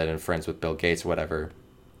Reset and friends with Bill Gates, whatever,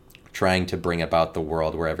 trying to bring about the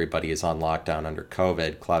world where everybody is on lockdown under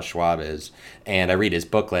COVID. Klaus Schwab is. And I read his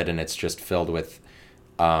booklet, and it's just filled with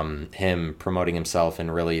him promoting himself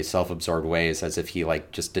in really self-absorbed ways, as if he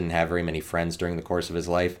like just didn't have very many friends during the course of his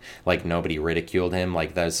life. Like, nobody ridiculed him.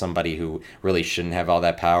 Like, that's somebody who really shouldn't have all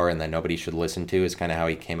that power and that nobody should listen to, is kind of how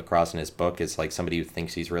he came across in his book, is like somebody who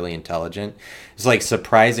thinks he's really intelligent. It's like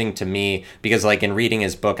surprising to me, because like in reading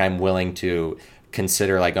his book, I'm willing to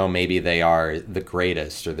consider like, oh, maybe they are the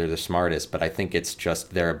greatest or they're the smartest, but I think it's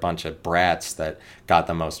just they're a bunch of brats that got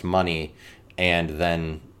the most money. And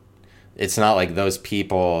then it's not like those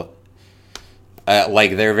people,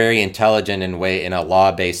 like they're very intelligent in a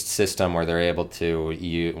law-based system where they're able to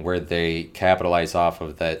where they capitalize off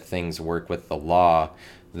of that things work with the law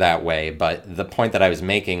that way. But the point that I was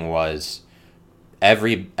making was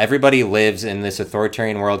everybody lives in this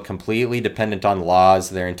authoritarian world completely dependent on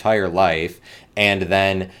laws their entire life, and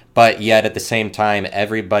then but yet at the same time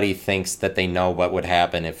everybody thinks that they know what would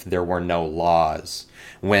happen if there were no laws,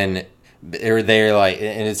 when they're like,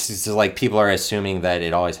 and it's just like people are assuming that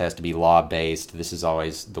it always has to be law based. This is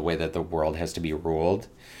always the way that the world has to be ruled.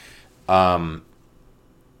 um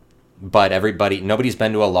but nobody's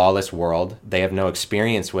been to a lawless world. They have no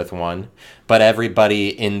experience with one. But everybody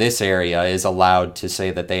in this area is allowed to say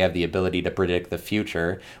that they have the ability to predict the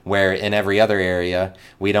future, where in every other area,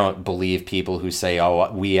 we don't believe people who say,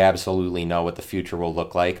 oh, we absolutely know what the future will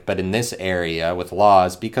look like. But in this area with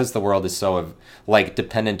laws, because the world is so like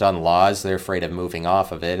dependent on laws, they're afraid of moving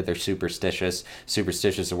off of it. They're superstitious.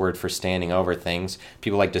 Superstitious is a word for standing over things.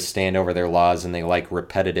 People like to stand over their laws, and they like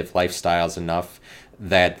repetitive lifestyles enough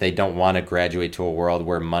that they don't want to graduate to a world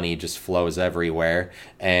where money just flows everywhere.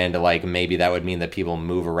 And like maybe that would mean that people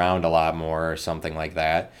move around a lot more or something like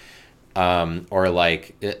that. Or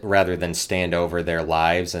like rather than stand over their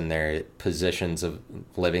lives and their positions of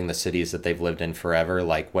living the cities that they've lived in forever,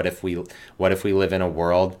 like what if we live in a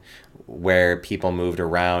world where people moved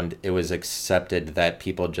around, it was accepted that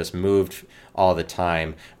people just moved all the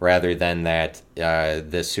time, rather than that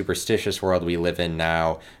the superstitious world we live in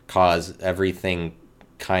now cause everything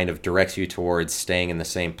kind of directs you towards staying in the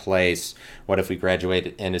same place. What if we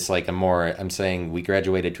graduated, and it's like I'm saying we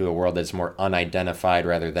graduated to a world that's more unidentified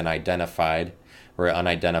rather than identified, where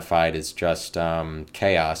unidentified is just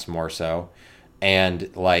chaos more so.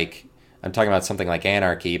 And like I'm talking about something like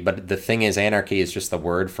anarchy, but the thing is, anarchy is just the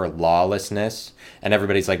word for lawlessness, and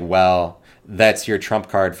everybody's like, well, that's your trump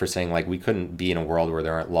card for saying like we couldn't be in a world where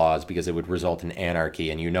there aren't laws because it would result in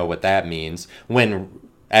anarchy, and you know what that means, when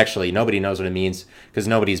actually nobody knows what it means because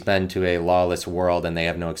nobody's been to a lawless world and they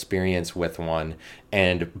have no experience with one.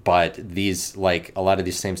 And but these, like a lot of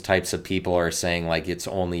these same types of people are saying like it's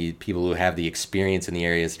only people who have the experience in the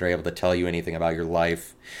areas that are able to tell you anything about your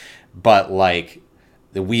life. But like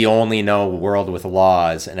we only know a world with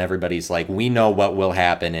laws, and everybody's like, we know what will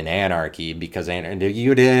happen in anarchy because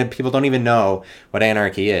people don't even know what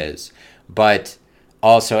anarchy is. But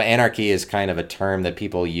also, anarchy is kind of a term that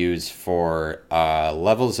people use for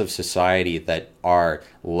levels of society that are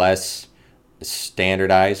less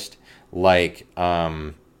standardized, like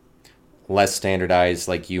like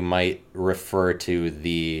you might refer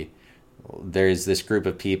to there's this group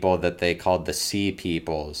of people that they called the Sea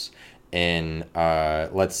Peoples in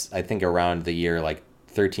I think around the year like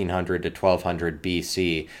 1300 to 1200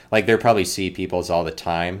 BC. Like they're probably Sea Peoples all the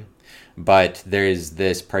time. But there's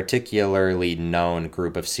this particularly known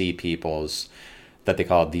group of Sea Peoples that they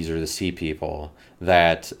called these are the Sea People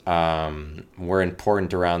that were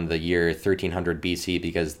important around the year 1300 BC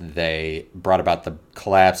because they brought about the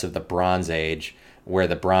collapse of the Bronze Age, where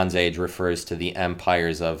the Bronze Age refers to the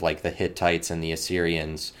empires of like the Hittites and the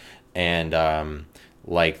Assyrians, and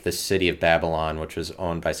like the city of Babylon, which was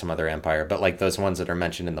owned by some other empire. But like those ones that are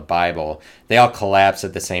mentioned in the Bible, they all collapse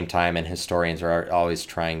at the same time, and historians are always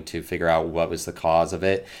trying to figure out what was the cause of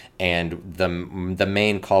it. And the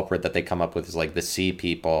main culprit that they come up with is like the Sea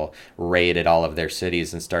People raided all of their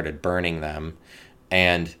cities and started burning them.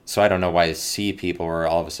 And so I don't know why Sea People were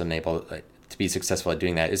all of a sudden able to be successful at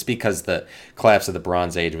doing that. It's because the collapse of the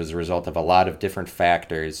Bronze Age was a result of a lot of different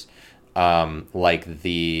factors. Like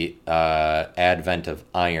the advent of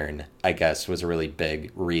iron, I guess, was a really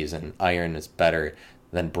big reason. Iron is better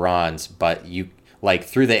than bronze, but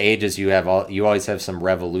through the ages you always have some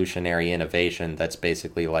revolutionary innovation that's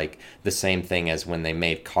basically like the same thing as when they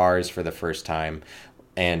made cars for the first time,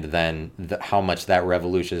 and then how much that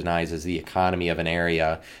revolutionizes the economy of an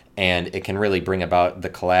area, and it can really bring about the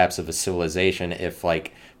collapse of a civilization if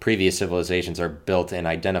like previous civilizations are built and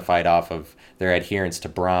identified off of their adherence to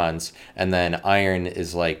bronze, and then iron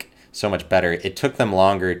is like so much better. It took them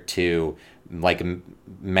longer to like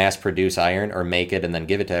mass produce iron or make it and then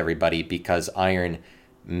give it to everybody because iron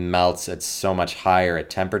melts at so much higher a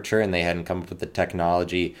temperature, and they hadn't come up with the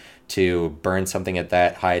technology to burn something at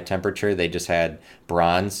that high temperature. They just had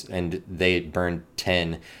bronze, and they burned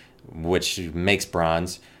tin, which makes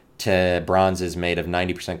bronze. Bronze is made of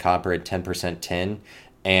 90% copper and 10% tin,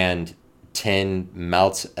 and tin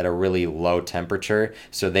melts at a really low temperature.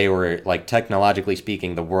 So they were like, technologically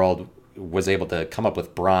speaking, the world was able to come up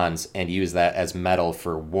with bronze and use that as metal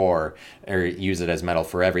for war, or use it as metal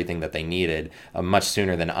for everything that they needed, much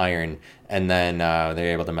sooner than iron. And then they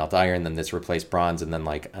were able to melt iron, then this replaced bronze, and then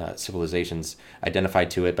like civilizations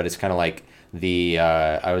identified to it. But it's kind of like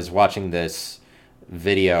I was watching this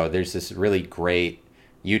video. There's this really great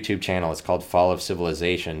YouTube channel. It's called Fall of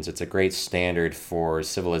Civilizations. It's a great standard for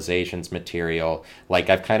civilizations material.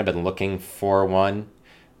 Like, I've kind of been looking for one,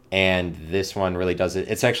 and this one really does it.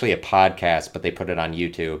 It's actually a podcast, but they put it on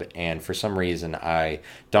YouTube. And for some reason, I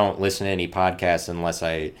don't listen to any podcasts unless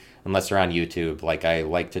they're on YouTube. Like, I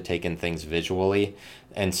like to take in things visually.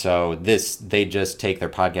 And so they just take their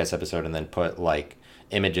podcast episode and then put like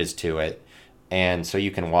images to it. And so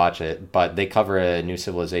you can watch it, but they cover a new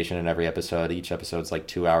civilization in every episode. Each episode's like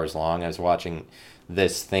 2 hours long. I was watching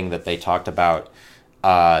this thing that they talked about,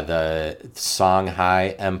 the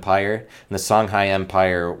Songhai Empire. And the Songhai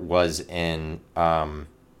Empire was in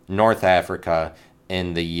North Africa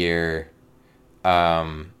in the year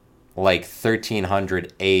like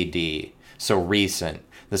 1300 AD, so recent.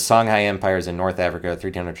 The Songhai Empire is in North Africa,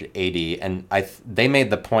 1300 AD, and they made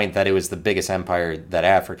the point that it was the biggest empire that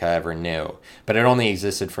Africa ever knew, but it only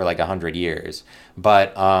existed for like 100 years.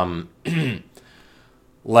 But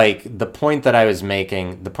like the point that I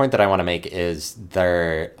want to make is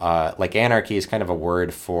like anarchy is kind of a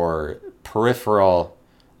word for peripheral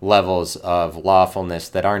levels of lawfulness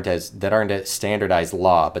that aren't a standardized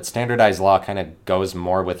law, but standardized law kind of goes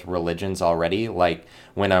more with religions already. Like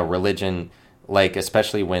when a religion, like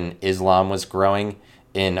especially when Islam was growing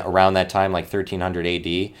in around that time, like 1300 AD,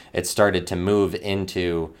 it started to move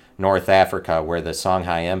into North Africa where the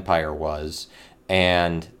Songhai Empire was,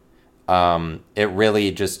 and it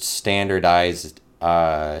really just standardized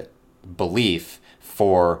belief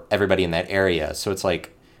for everybody in that area. So it's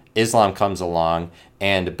like Islam comes along,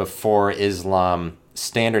 and before Islam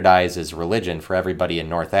standardizes religion for everybody in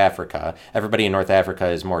North Africa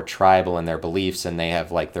is more tribal in their beliefs, and they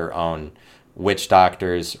have like their own witch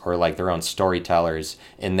doctors or like their own storytellers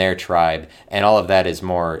in their tribe, and all of that is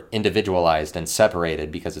more individualized and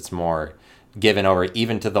separated because it's more given over,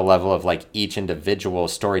 even to the level of like each individual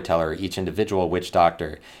storyteller, each individual witch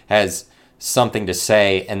doctor has something to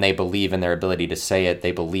say, and they believe in their ability to say it.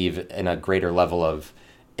 They believe in a greater level of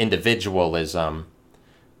individualism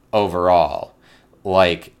overall,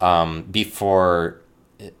 like before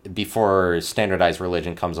standardized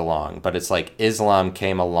religion comes along. But it's like Islam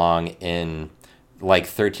came along in like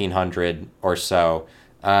 1300 or so.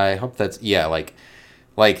 I hope that's, yeah, like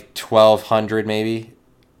 1200 maybe.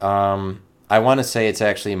 I want to say it's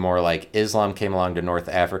actually more like Islam came along to North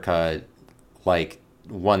Africa like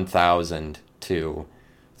 1000 to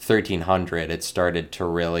 1300. It started to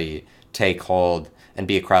really take hold and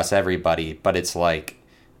be across everybody, but it's like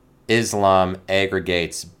Islam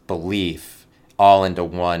aggregates belief all into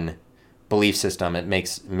one belief system. It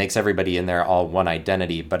makes everybody in there all one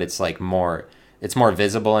identity, but it's like it's more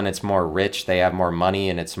visible and it's more rich. They have more money,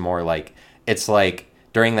 and it's like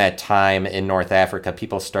during that time in North Africa,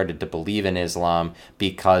 people started to believe in Islam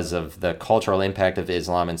because of the cultural impact of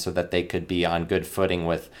Islam, and so that they could be on good footing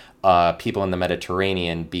with people in the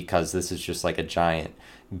Mediterranean, because this is just like a giant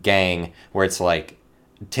gang where it's like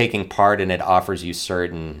taking part in it offers you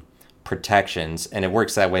certain protections, and it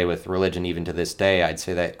works that way with religion even to this day. I'd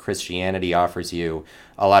say that Christianity offers you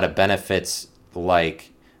a lot of benefits,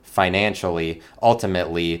 like financially,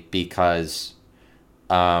 ultimately, because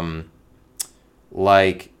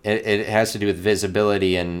like it has to do with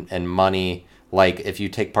visibility and money. Like if you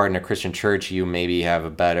take part in a Christian church, you maybe have a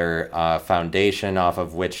better foundation off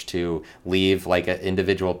of which to leave. Like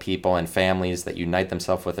individual people and families that unite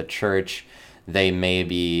themselves with a church, they may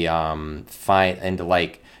be fine, and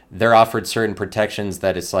like they're offered certain protections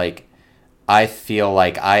that it's like, I feel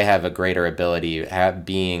like I have a greater ability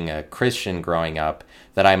being a Christian growing up,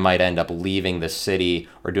 that I might end up leaving the city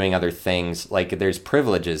or doing other things. Like there's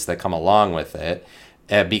privileges that come along with it,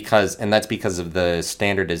 and that's because of the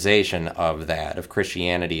standardization of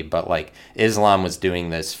Christianity. But like Islam was doing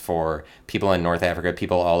this for people in North Africa,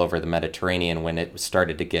 people all over the Mediterranean when it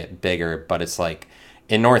started to get bigger. But it's like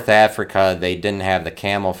in North Africa, they didn't have the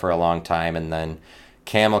camel for a long time, and then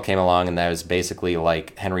camel came along, and that was basically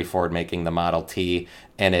like Henry Ford making the Model T,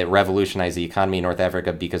 and it revolutionized the economy in North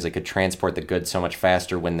Africa because it could transport the goods so much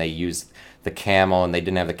faster when they used the camel, and they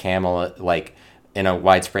didn't have the camel like in a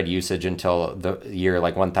widespread usage until the year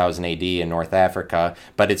like 1000 AD in North Africa.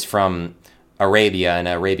 But it's from Arabia, and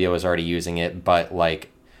Arabia was already using it, but like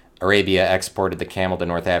Arabia exported the camel to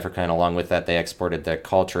North Africa, and along with that, they exported the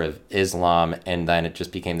culture of Islam, and then it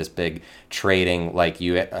just became this big trading. Like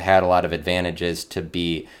you had a lot of advantages to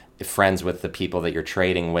be friends with the people that you're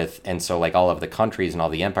trading with, and so like all of the countries and all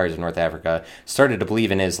the empires of North Africa started to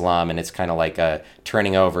believe in Islam, and it's kind of like a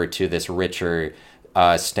turning over to this richer,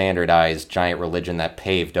 standardized giant religion that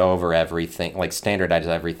paved over everything, like standardized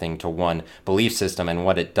everything to one belief system. And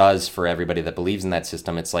what it does for everybody that believes in that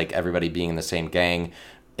system, it's like everybody being in the same gang.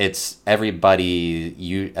 It's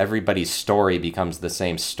everybody's story becomes the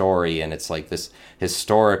same story, and it's like this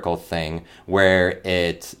historical thing where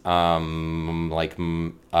it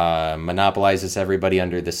monopolizes everybody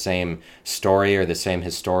under the same story or the same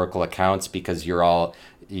historical accounts, because you're all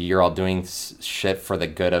doing shit for the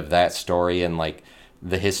good of that story and like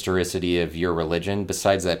the historicity of your religion.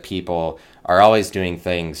 Besides that, people are always doing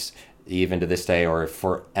things, even to this day, or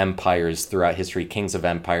for empires throughout history, kings of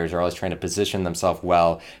empires are always trying to position themselves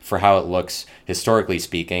well for how it looks historically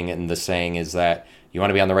speaking. And the saying is that you want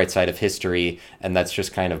to be on the right side of history, and that's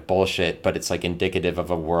just kind of bullshit, but it's like indicative of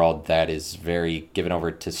a world that is very given over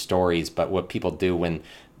to stories. But what people do when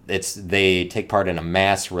they take part in a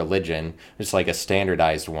mass religion, just like a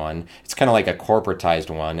standardized one, it's kind of like a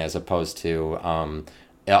corporatized one, as opposed to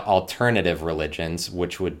alternative religions,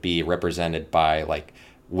 which would be represented by like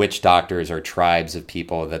witch doctors or tribes of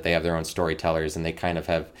people that they have their own storytellers, and they kind of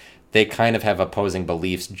have opposing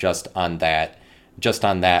beliefs just on that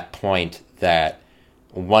point, that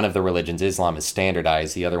one of the religions, Islam, is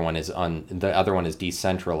standardized, the other one is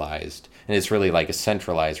decentralized, and it's really like a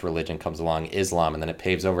centralized religion comes along, Islam, and then it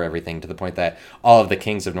paves over everything to the point that all of the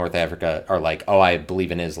kings of North Africa are like, oh, I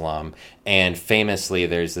believe in Islam. And famously,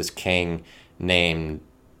 there's this king named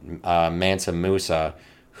Mansa Musa,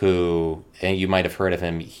 who, and you might have heard of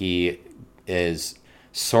him, he is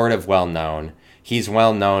sort of well known. He's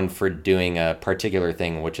well known for doing a particular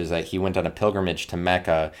thing, which is that he went on a pilgrimage to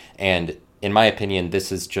Mecca, and in my opinion,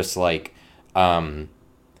 this is just like, the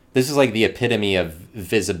epitome of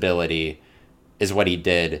visibility, is what he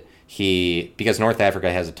did. Because North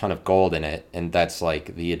Africa has a ton of gold in it, and that's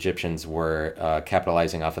like the Egyptians were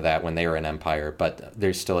capitalizing off of that when they were an empire, but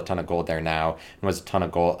there's still a ton of gold there now. And was a ton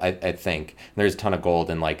of gold, I think. There's a ton of gold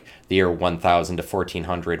in like the year 1000 to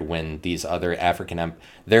 1400, when these other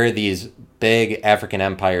there are these big African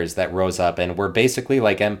empires that rose up and were basically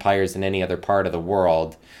like empires in any other part of the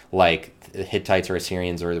world, like the Hittites or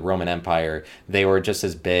Assyrians or the Roman Empire. They were just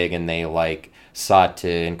as big, and they like sought to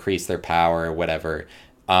increase their power or whatever.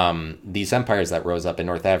 These empires that rose up in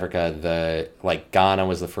North Africa, Ghana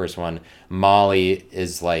was the first one. Mali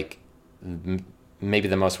is like maybe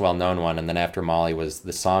the most well-known one, and then after Mali was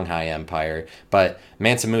the Songhai Empire. But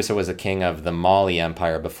Mansa Musa was a king of the Mali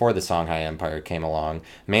Empire before the Songhai Empire came along.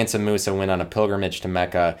 Mansa Musa went on a pilgrimage to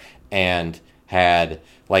Mecca and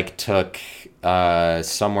took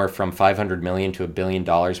somewhere from $500 million to $1 billion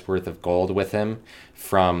worth of gold with him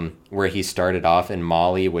from where he started off in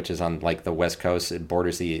Mali, which is on like the west coast.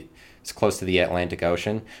 It's close to the Atlantic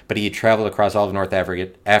Ocean. But he traveled across all of North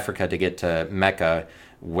Africa to get to Mecca,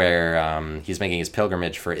 where he's making his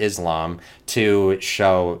pilgrimage for Islam, to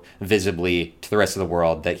show visibly to the rest of the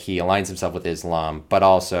world that he aligns himself with Islam, but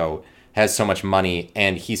also has so much money.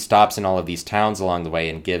 And he stops in all of these towns along the way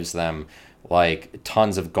and gives them like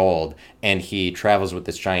tons of gold, and he travels with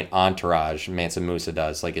this giant entourage. Mansa Musa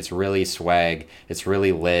does. Like, it's really swag, it's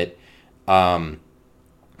really lit.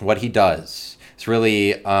 What he does,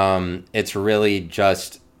 it's really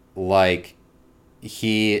just like,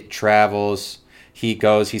 he travels, he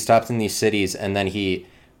goes, he stops in these cities, and then he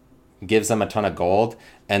gives them a ton of gold,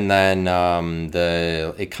 and then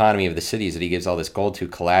the economy of the cities that he gives all this gold to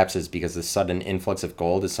collapses, because the sudden influx of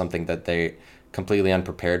gold is something that they completely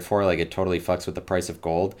unprepared for. Like, it totally fucks with the price of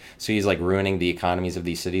gold. So he's like ruining the economies of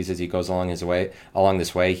these cities as he goes along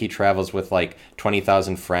this way. He travels with like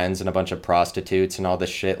 20,000 friends and a bunch of prostitutes and all this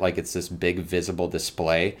shit. Like, it's this big visible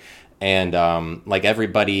display. And like,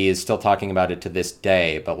 everybody is still talking about it to this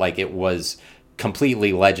day, but like, it was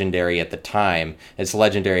completely legendary at the time. It's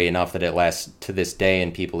legendary enough that it lasts to this day,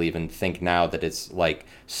 and people even think now that it's like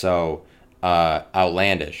so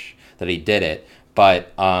outlandish that he did it.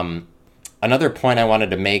 But another point I wanted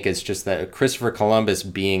to make is just that Christopher Columbus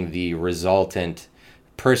being the resultant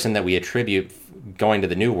person that we attribute going to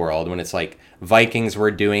the New World, when it's like Vikings were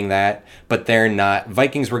doing that, but they're not.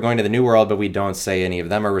 Vikings were going to the New World, but we don't say any of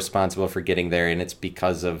them are responsible for getting there, and it's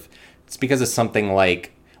because of something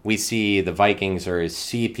like, we see the Vikings or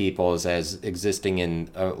see peoples as existing in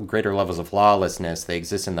greater levels of lawlessness. They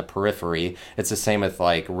exist in the periphery. It's the same with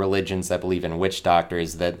like religions that believe in witch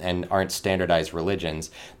doctors and aren't standardized religions.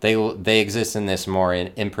 They exist in this more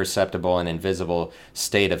imperceptible and invisible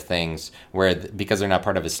state of things, where because they're not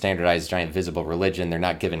part of a standardized giant visible religion, they're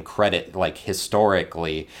not given credit like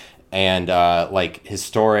historically. And like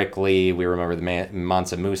historically, we remember the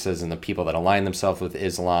Mansa Musas and the people that align themselves with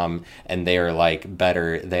Islam, and they are like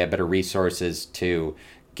better. They have better resources to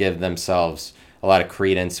give themselves a lot of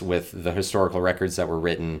credence with the historical records that were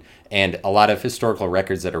written, and a lot of historical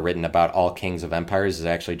records that are written about all kings of empires is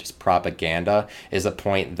actually just propaganda, is a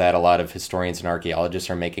point that a lot of historians and archaeologists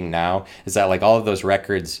are making now, is that like all of those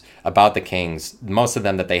records about the kings, most of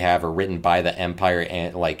them that they have are written by the empire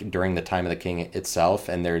and like during the time of the king itself,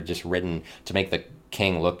 and they're just written to make the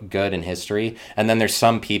king look good in history. And then there's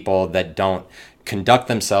some people that don't conduct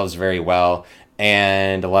themselves very well,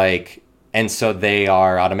 and so they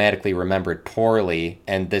are automatically remembered poorly,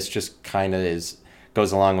 and this just kind of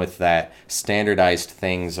goes along with that. Standardized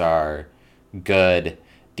things are good,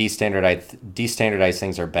 destandardized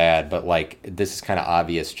things are bad, but like this is kind of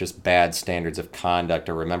obvious. Just bad standards of conduct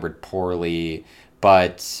are remembered poorly,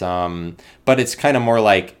 but it's kind of more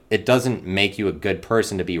like it doesn't make you a good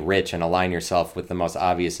person to be rich and align yourself with the most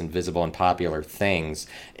obvious and visible and popular things.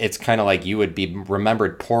 It's kind of like you would be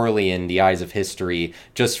remembered poorly in the eyes of history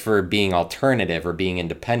just for being alternative or being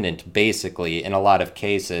independent, basically, in a lot of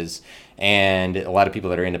cases. And a lot of people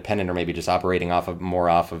that are independent are maybe just operating off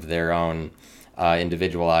of their own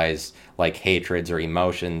individualized like hatreds or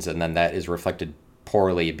emotions, and then that is reflected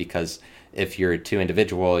poorly because if you're too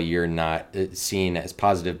individual, you're not seen as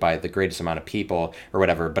positive by the greatest amount of people or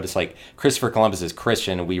whatever. But it's like Christopher Columbus is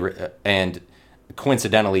Christian, and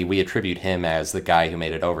coincidentally we attribute him as the guy who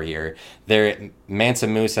made it over here. Mansa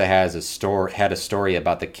Musa had a story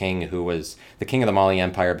about the king who was the king of the Mali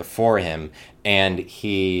Empire before him, and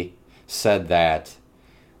he said that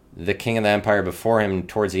the king of the empire before him,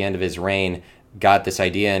 towards the end of his reign, got this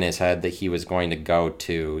idea in his head that he was going to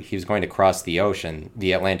cross the ocean,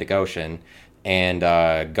 the Atlantic Ocean, and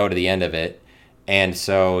go to the end of it. And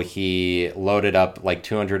so he loaded up like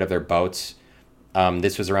 200 of their boats.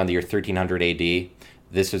 This was around the year 1300 AD.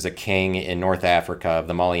 This was a king in North Africa of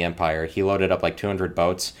the Mali Empire. He loaded up like 200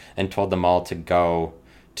 boats and told them all to go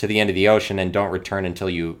to the end of the ocean and don't return until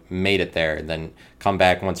you made it there. Then come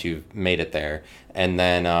back once you've made it there. And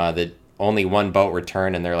then only one boat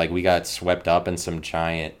returned, and they're like, we got swept up in some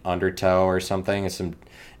giant undertow or something.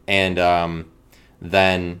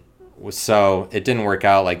 Then so it didn't work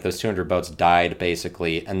out. Like those 200 boats died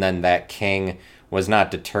basically, and then that king was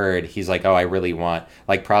not deterred. He's like, oh, I really want,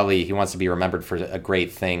 like probably he wants to be remembered for a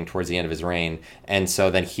great thing towards the end of his reign. And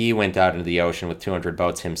so then he went out into the ocean with 200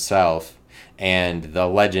 boats himself. And the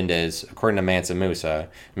legend is, according to Mansa Musa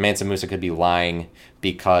could be lying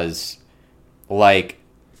because like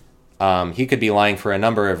he could be lying for a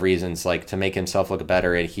number of reasons, like to make himself look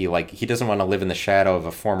better. And he doesn't want to live in the shadow of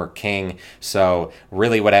a former king. So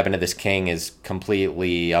really what happened to this king is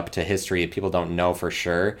completely up to history. People don't know for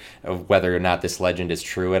sure of whether or not this legend is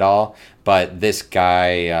true at all. But this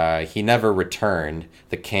guy, he never returned,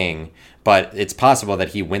 the king. But it's possible that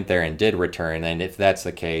he went there and did return. And if that's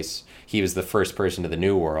the case, he was the first person to the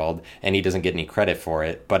New World, and he doesn't get any credit for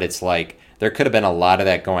it. But it's like, there could have been a lot of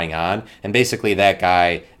that going on. And basically that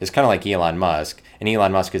guy is kind of like Elon Musk. And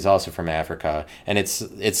Elon Musk is also from Africa. And it's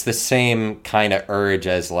the same kind of urge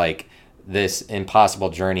as like this impossible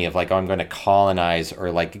journey of like, oh, I'm going to colonize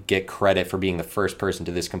or like get credit for being the first person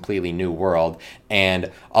to this completely new world.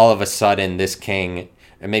 And all of a sudden this king,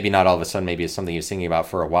 and maybe not all of a sudden, maybe it's something he was thinking about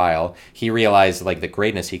for a while, he realized like the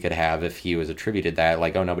greatness he could have if he was attributed that,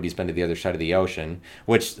 like, oh, nobody's been to the other side of the ocean,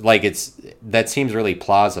 which like that seems really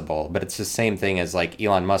plausible. But it's the same thing as like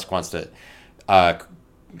Elon Musk wants to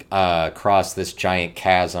cross this giant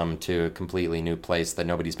chasm to a completely new place that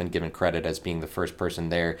nobody's been given credit as being the first person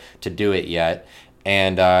there to do it yet.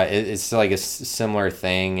 And it's like a similar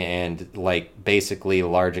thing. And like basically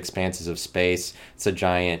large expanses of space, it's a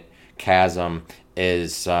giant chasm,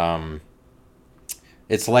 is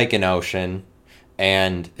it's like an ocean.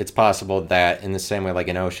 And it's possible that in the same way like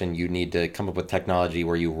an ocean, you need to come up with technology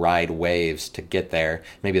where you ride waves to get there.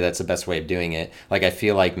 Maybe that's the best way of doing it. Like I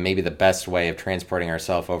feel like maybe the best way of transporting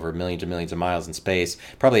ourselves over millions and millions of miles in space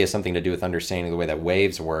probably has something to do with understanding the way that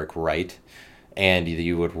waves work, right? And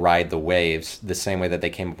you would ride the waves the same way that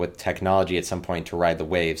they came up with technology at some point to ride the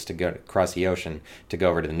waves to go across the ocean to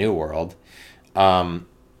go over to the New World. It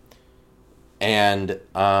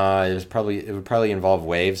would probably involve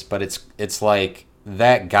waves, but it's like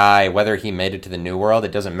that guy, whether he made it to the New World,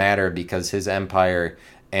 it doesn't matter because his empire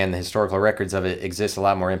and the historical records of it exist a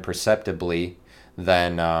lot more imperceptibly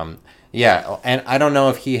than and I don't know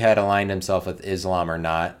if he had aligned himself with Islam or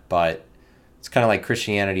not, but it's kind of like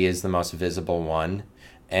Christianity is the most visible one,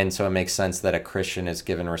 and so it makes sense that a Christian is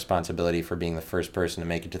given responsibility for being the first person to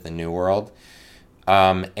make it to the New World.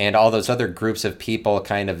 And all those other groups of people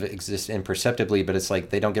kind of exist imperceptibly, but it's like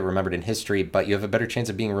they don't get remembered in history, but you have a better chance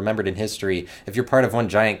of being remembered in history if you're part of one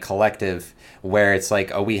giant collective where it's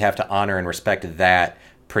like, oh, we have to honor and respect that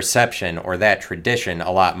perception or that tradition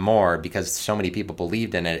a lot more because so many people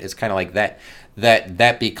believed in it. It's kind of like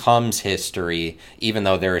that becomes history, even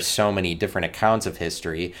though there are so many different accounts of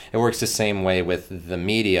history. It works the same way with the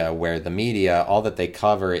media, where the media, all that they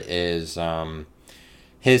cover is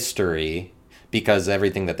history, because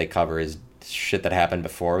everything that they cover is shit that happened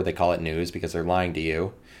before. They call it news because they're lying to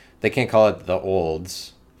you. They can't call it the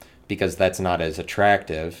olds because that's not as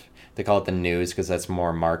attractive. They call it the news because that's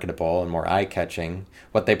more marketable and more eye-catching.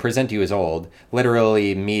 What they present to you is old.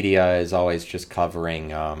 Literally, media is always just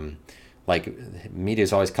covering, media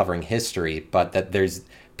is always covering history, but that there's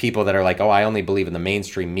people that are like, oh, I only believe in the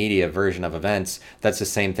mainstream media version of events. That's the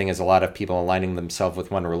same thing as a lot of people aligning themselves with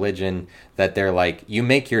one religion, that they're like, you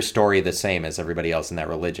make your story the same as everybody else in that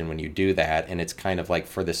religion when you do that, and it's kind of like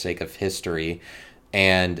for the sake of history.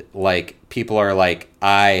 And like people are like,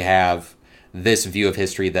 I have this view of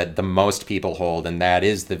history that the most people hold, and that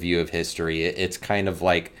is the view of history. It's kind of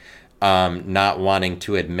like not wanting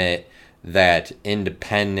to admit that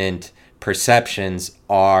independent perceptions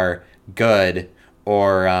are good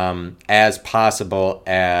or as possible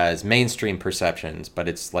as mainstream perceptions, but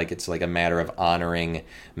it's like a matter of honoring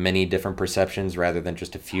many different perceptions rather than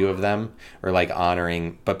just a few of them, or like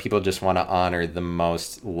honoring, but people just want to honor the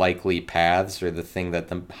most likely paths or the thing that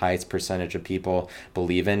the highest percentage of people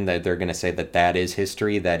believe in, that they're going to say that that is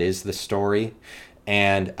history, that is the story.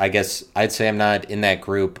 And I guess I'd say I'm not in that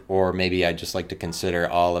group, or maybe I just like to consider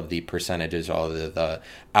all of the percentages, all of the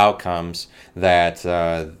outcomes, that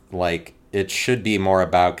it should be more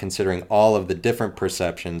about considering all of the different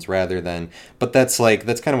perceptions rather than, but that's kind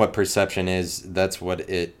of what perception is. That's what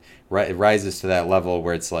it rises to that level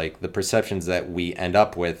where it's like the perceptions that we end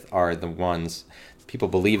up with are the ones people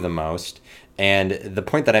believe the most. And the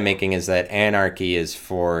point that I'm making is that anarchy is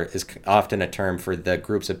often a term for the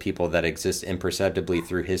groups of people that exist imperceptibly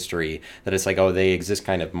through history, that it's like, oh, they exist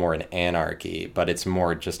kind of more in anarchy, but it's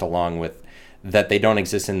more just along with that they don't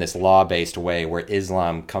exist in this law-based way where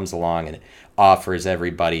Islam comes along and offers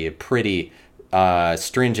everybody a pretty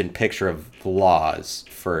stringent picture of laws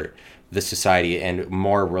for the society, and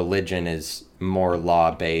more religion is more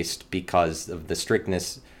law-based because of the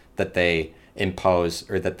strictness that they impose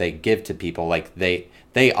or that they give to people. Like they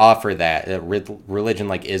offer that religion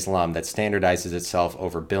like Islam that standardizes itself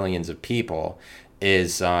over billions of people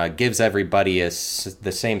is gives everybody the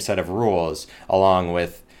same set of rules, along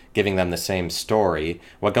with giving them the same story.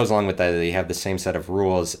 What goes along with that, they have the same set of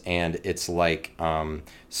rules, and it's like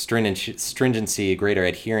stringency, greater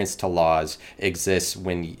adherence to laws exists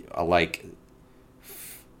when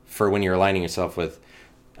for when you're aligning yourself with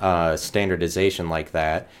standardization like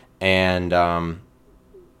that. And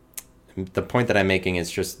the point that I'm making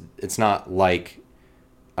is just, it's not like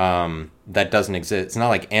that doesn't exist. It's not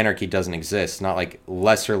like anarchy doesn't exist. It's not like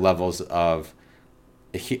lesser levels of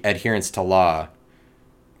adherence to law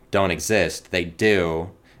don't exist. They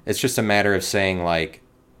do. It's just a matter of saying, like,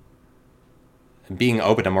 being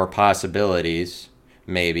open to more possibilities,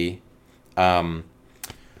 maybe. So,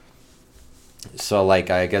 like,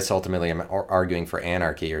 I guess ultimately I'm arguing for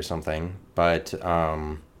anarchy or something, but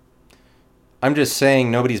I'm just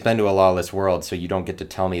saying nobody's been to a lawless world, so you don't get to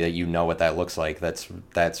tell me that you know what that looks like.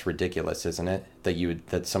 That's ridiculous, isn't it?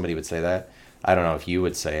 That somebody would say that. I don't know if you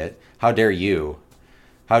would say it. How dare you?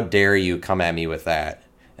 How dare you come at me with that?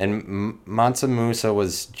 And Mansa Musa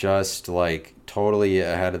was just like totally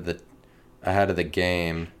ahead of the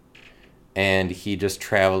game, and he just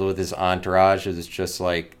traveled with his entourage. It was just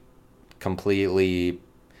like completely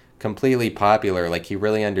popular. Like he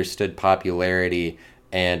really understood popularity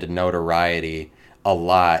and notoriety a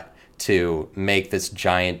lot to make this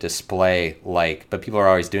giant display. But people are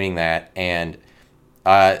always doing that, and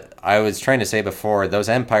I was trying to say before, those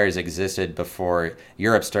empires existed before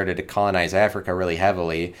Europe started to colonize Africa really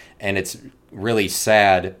heavily, and it's really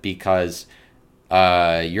sad because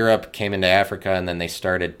Europe came into Africa, and then they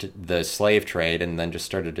started the slave trade, and then just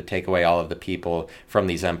started to take away all of the people from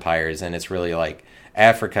these empires, and it's really like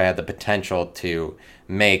Africa had the potential to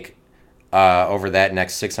make over that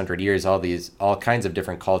next 600 years all kinds of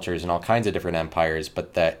different cultures and all kinds of different empires,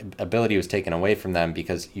 but that ability was taken away from them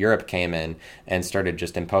because Europe came in and started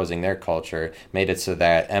just imposing their culture, made it so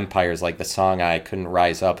that empires like the Songhai couldn't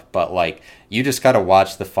rise up. But like, you just got to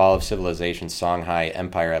watch the Fall of Civilization Songhai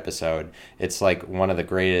Empire episode. It's like one of the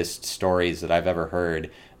greatest stories that I've ever heard.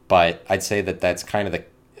 But I'd say that that's kind of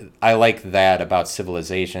I like that about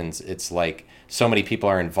civilizations. It's like so many people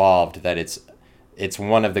are involved that it's it's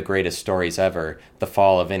one of the greatest stories ever, the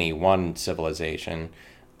fall of any one civilization.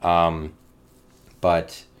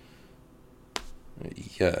 But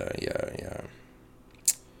yeah.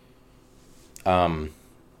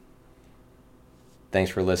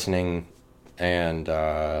 Thanks for listening, and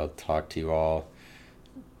I'll talk to you all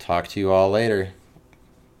later.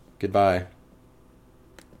 Goodbye.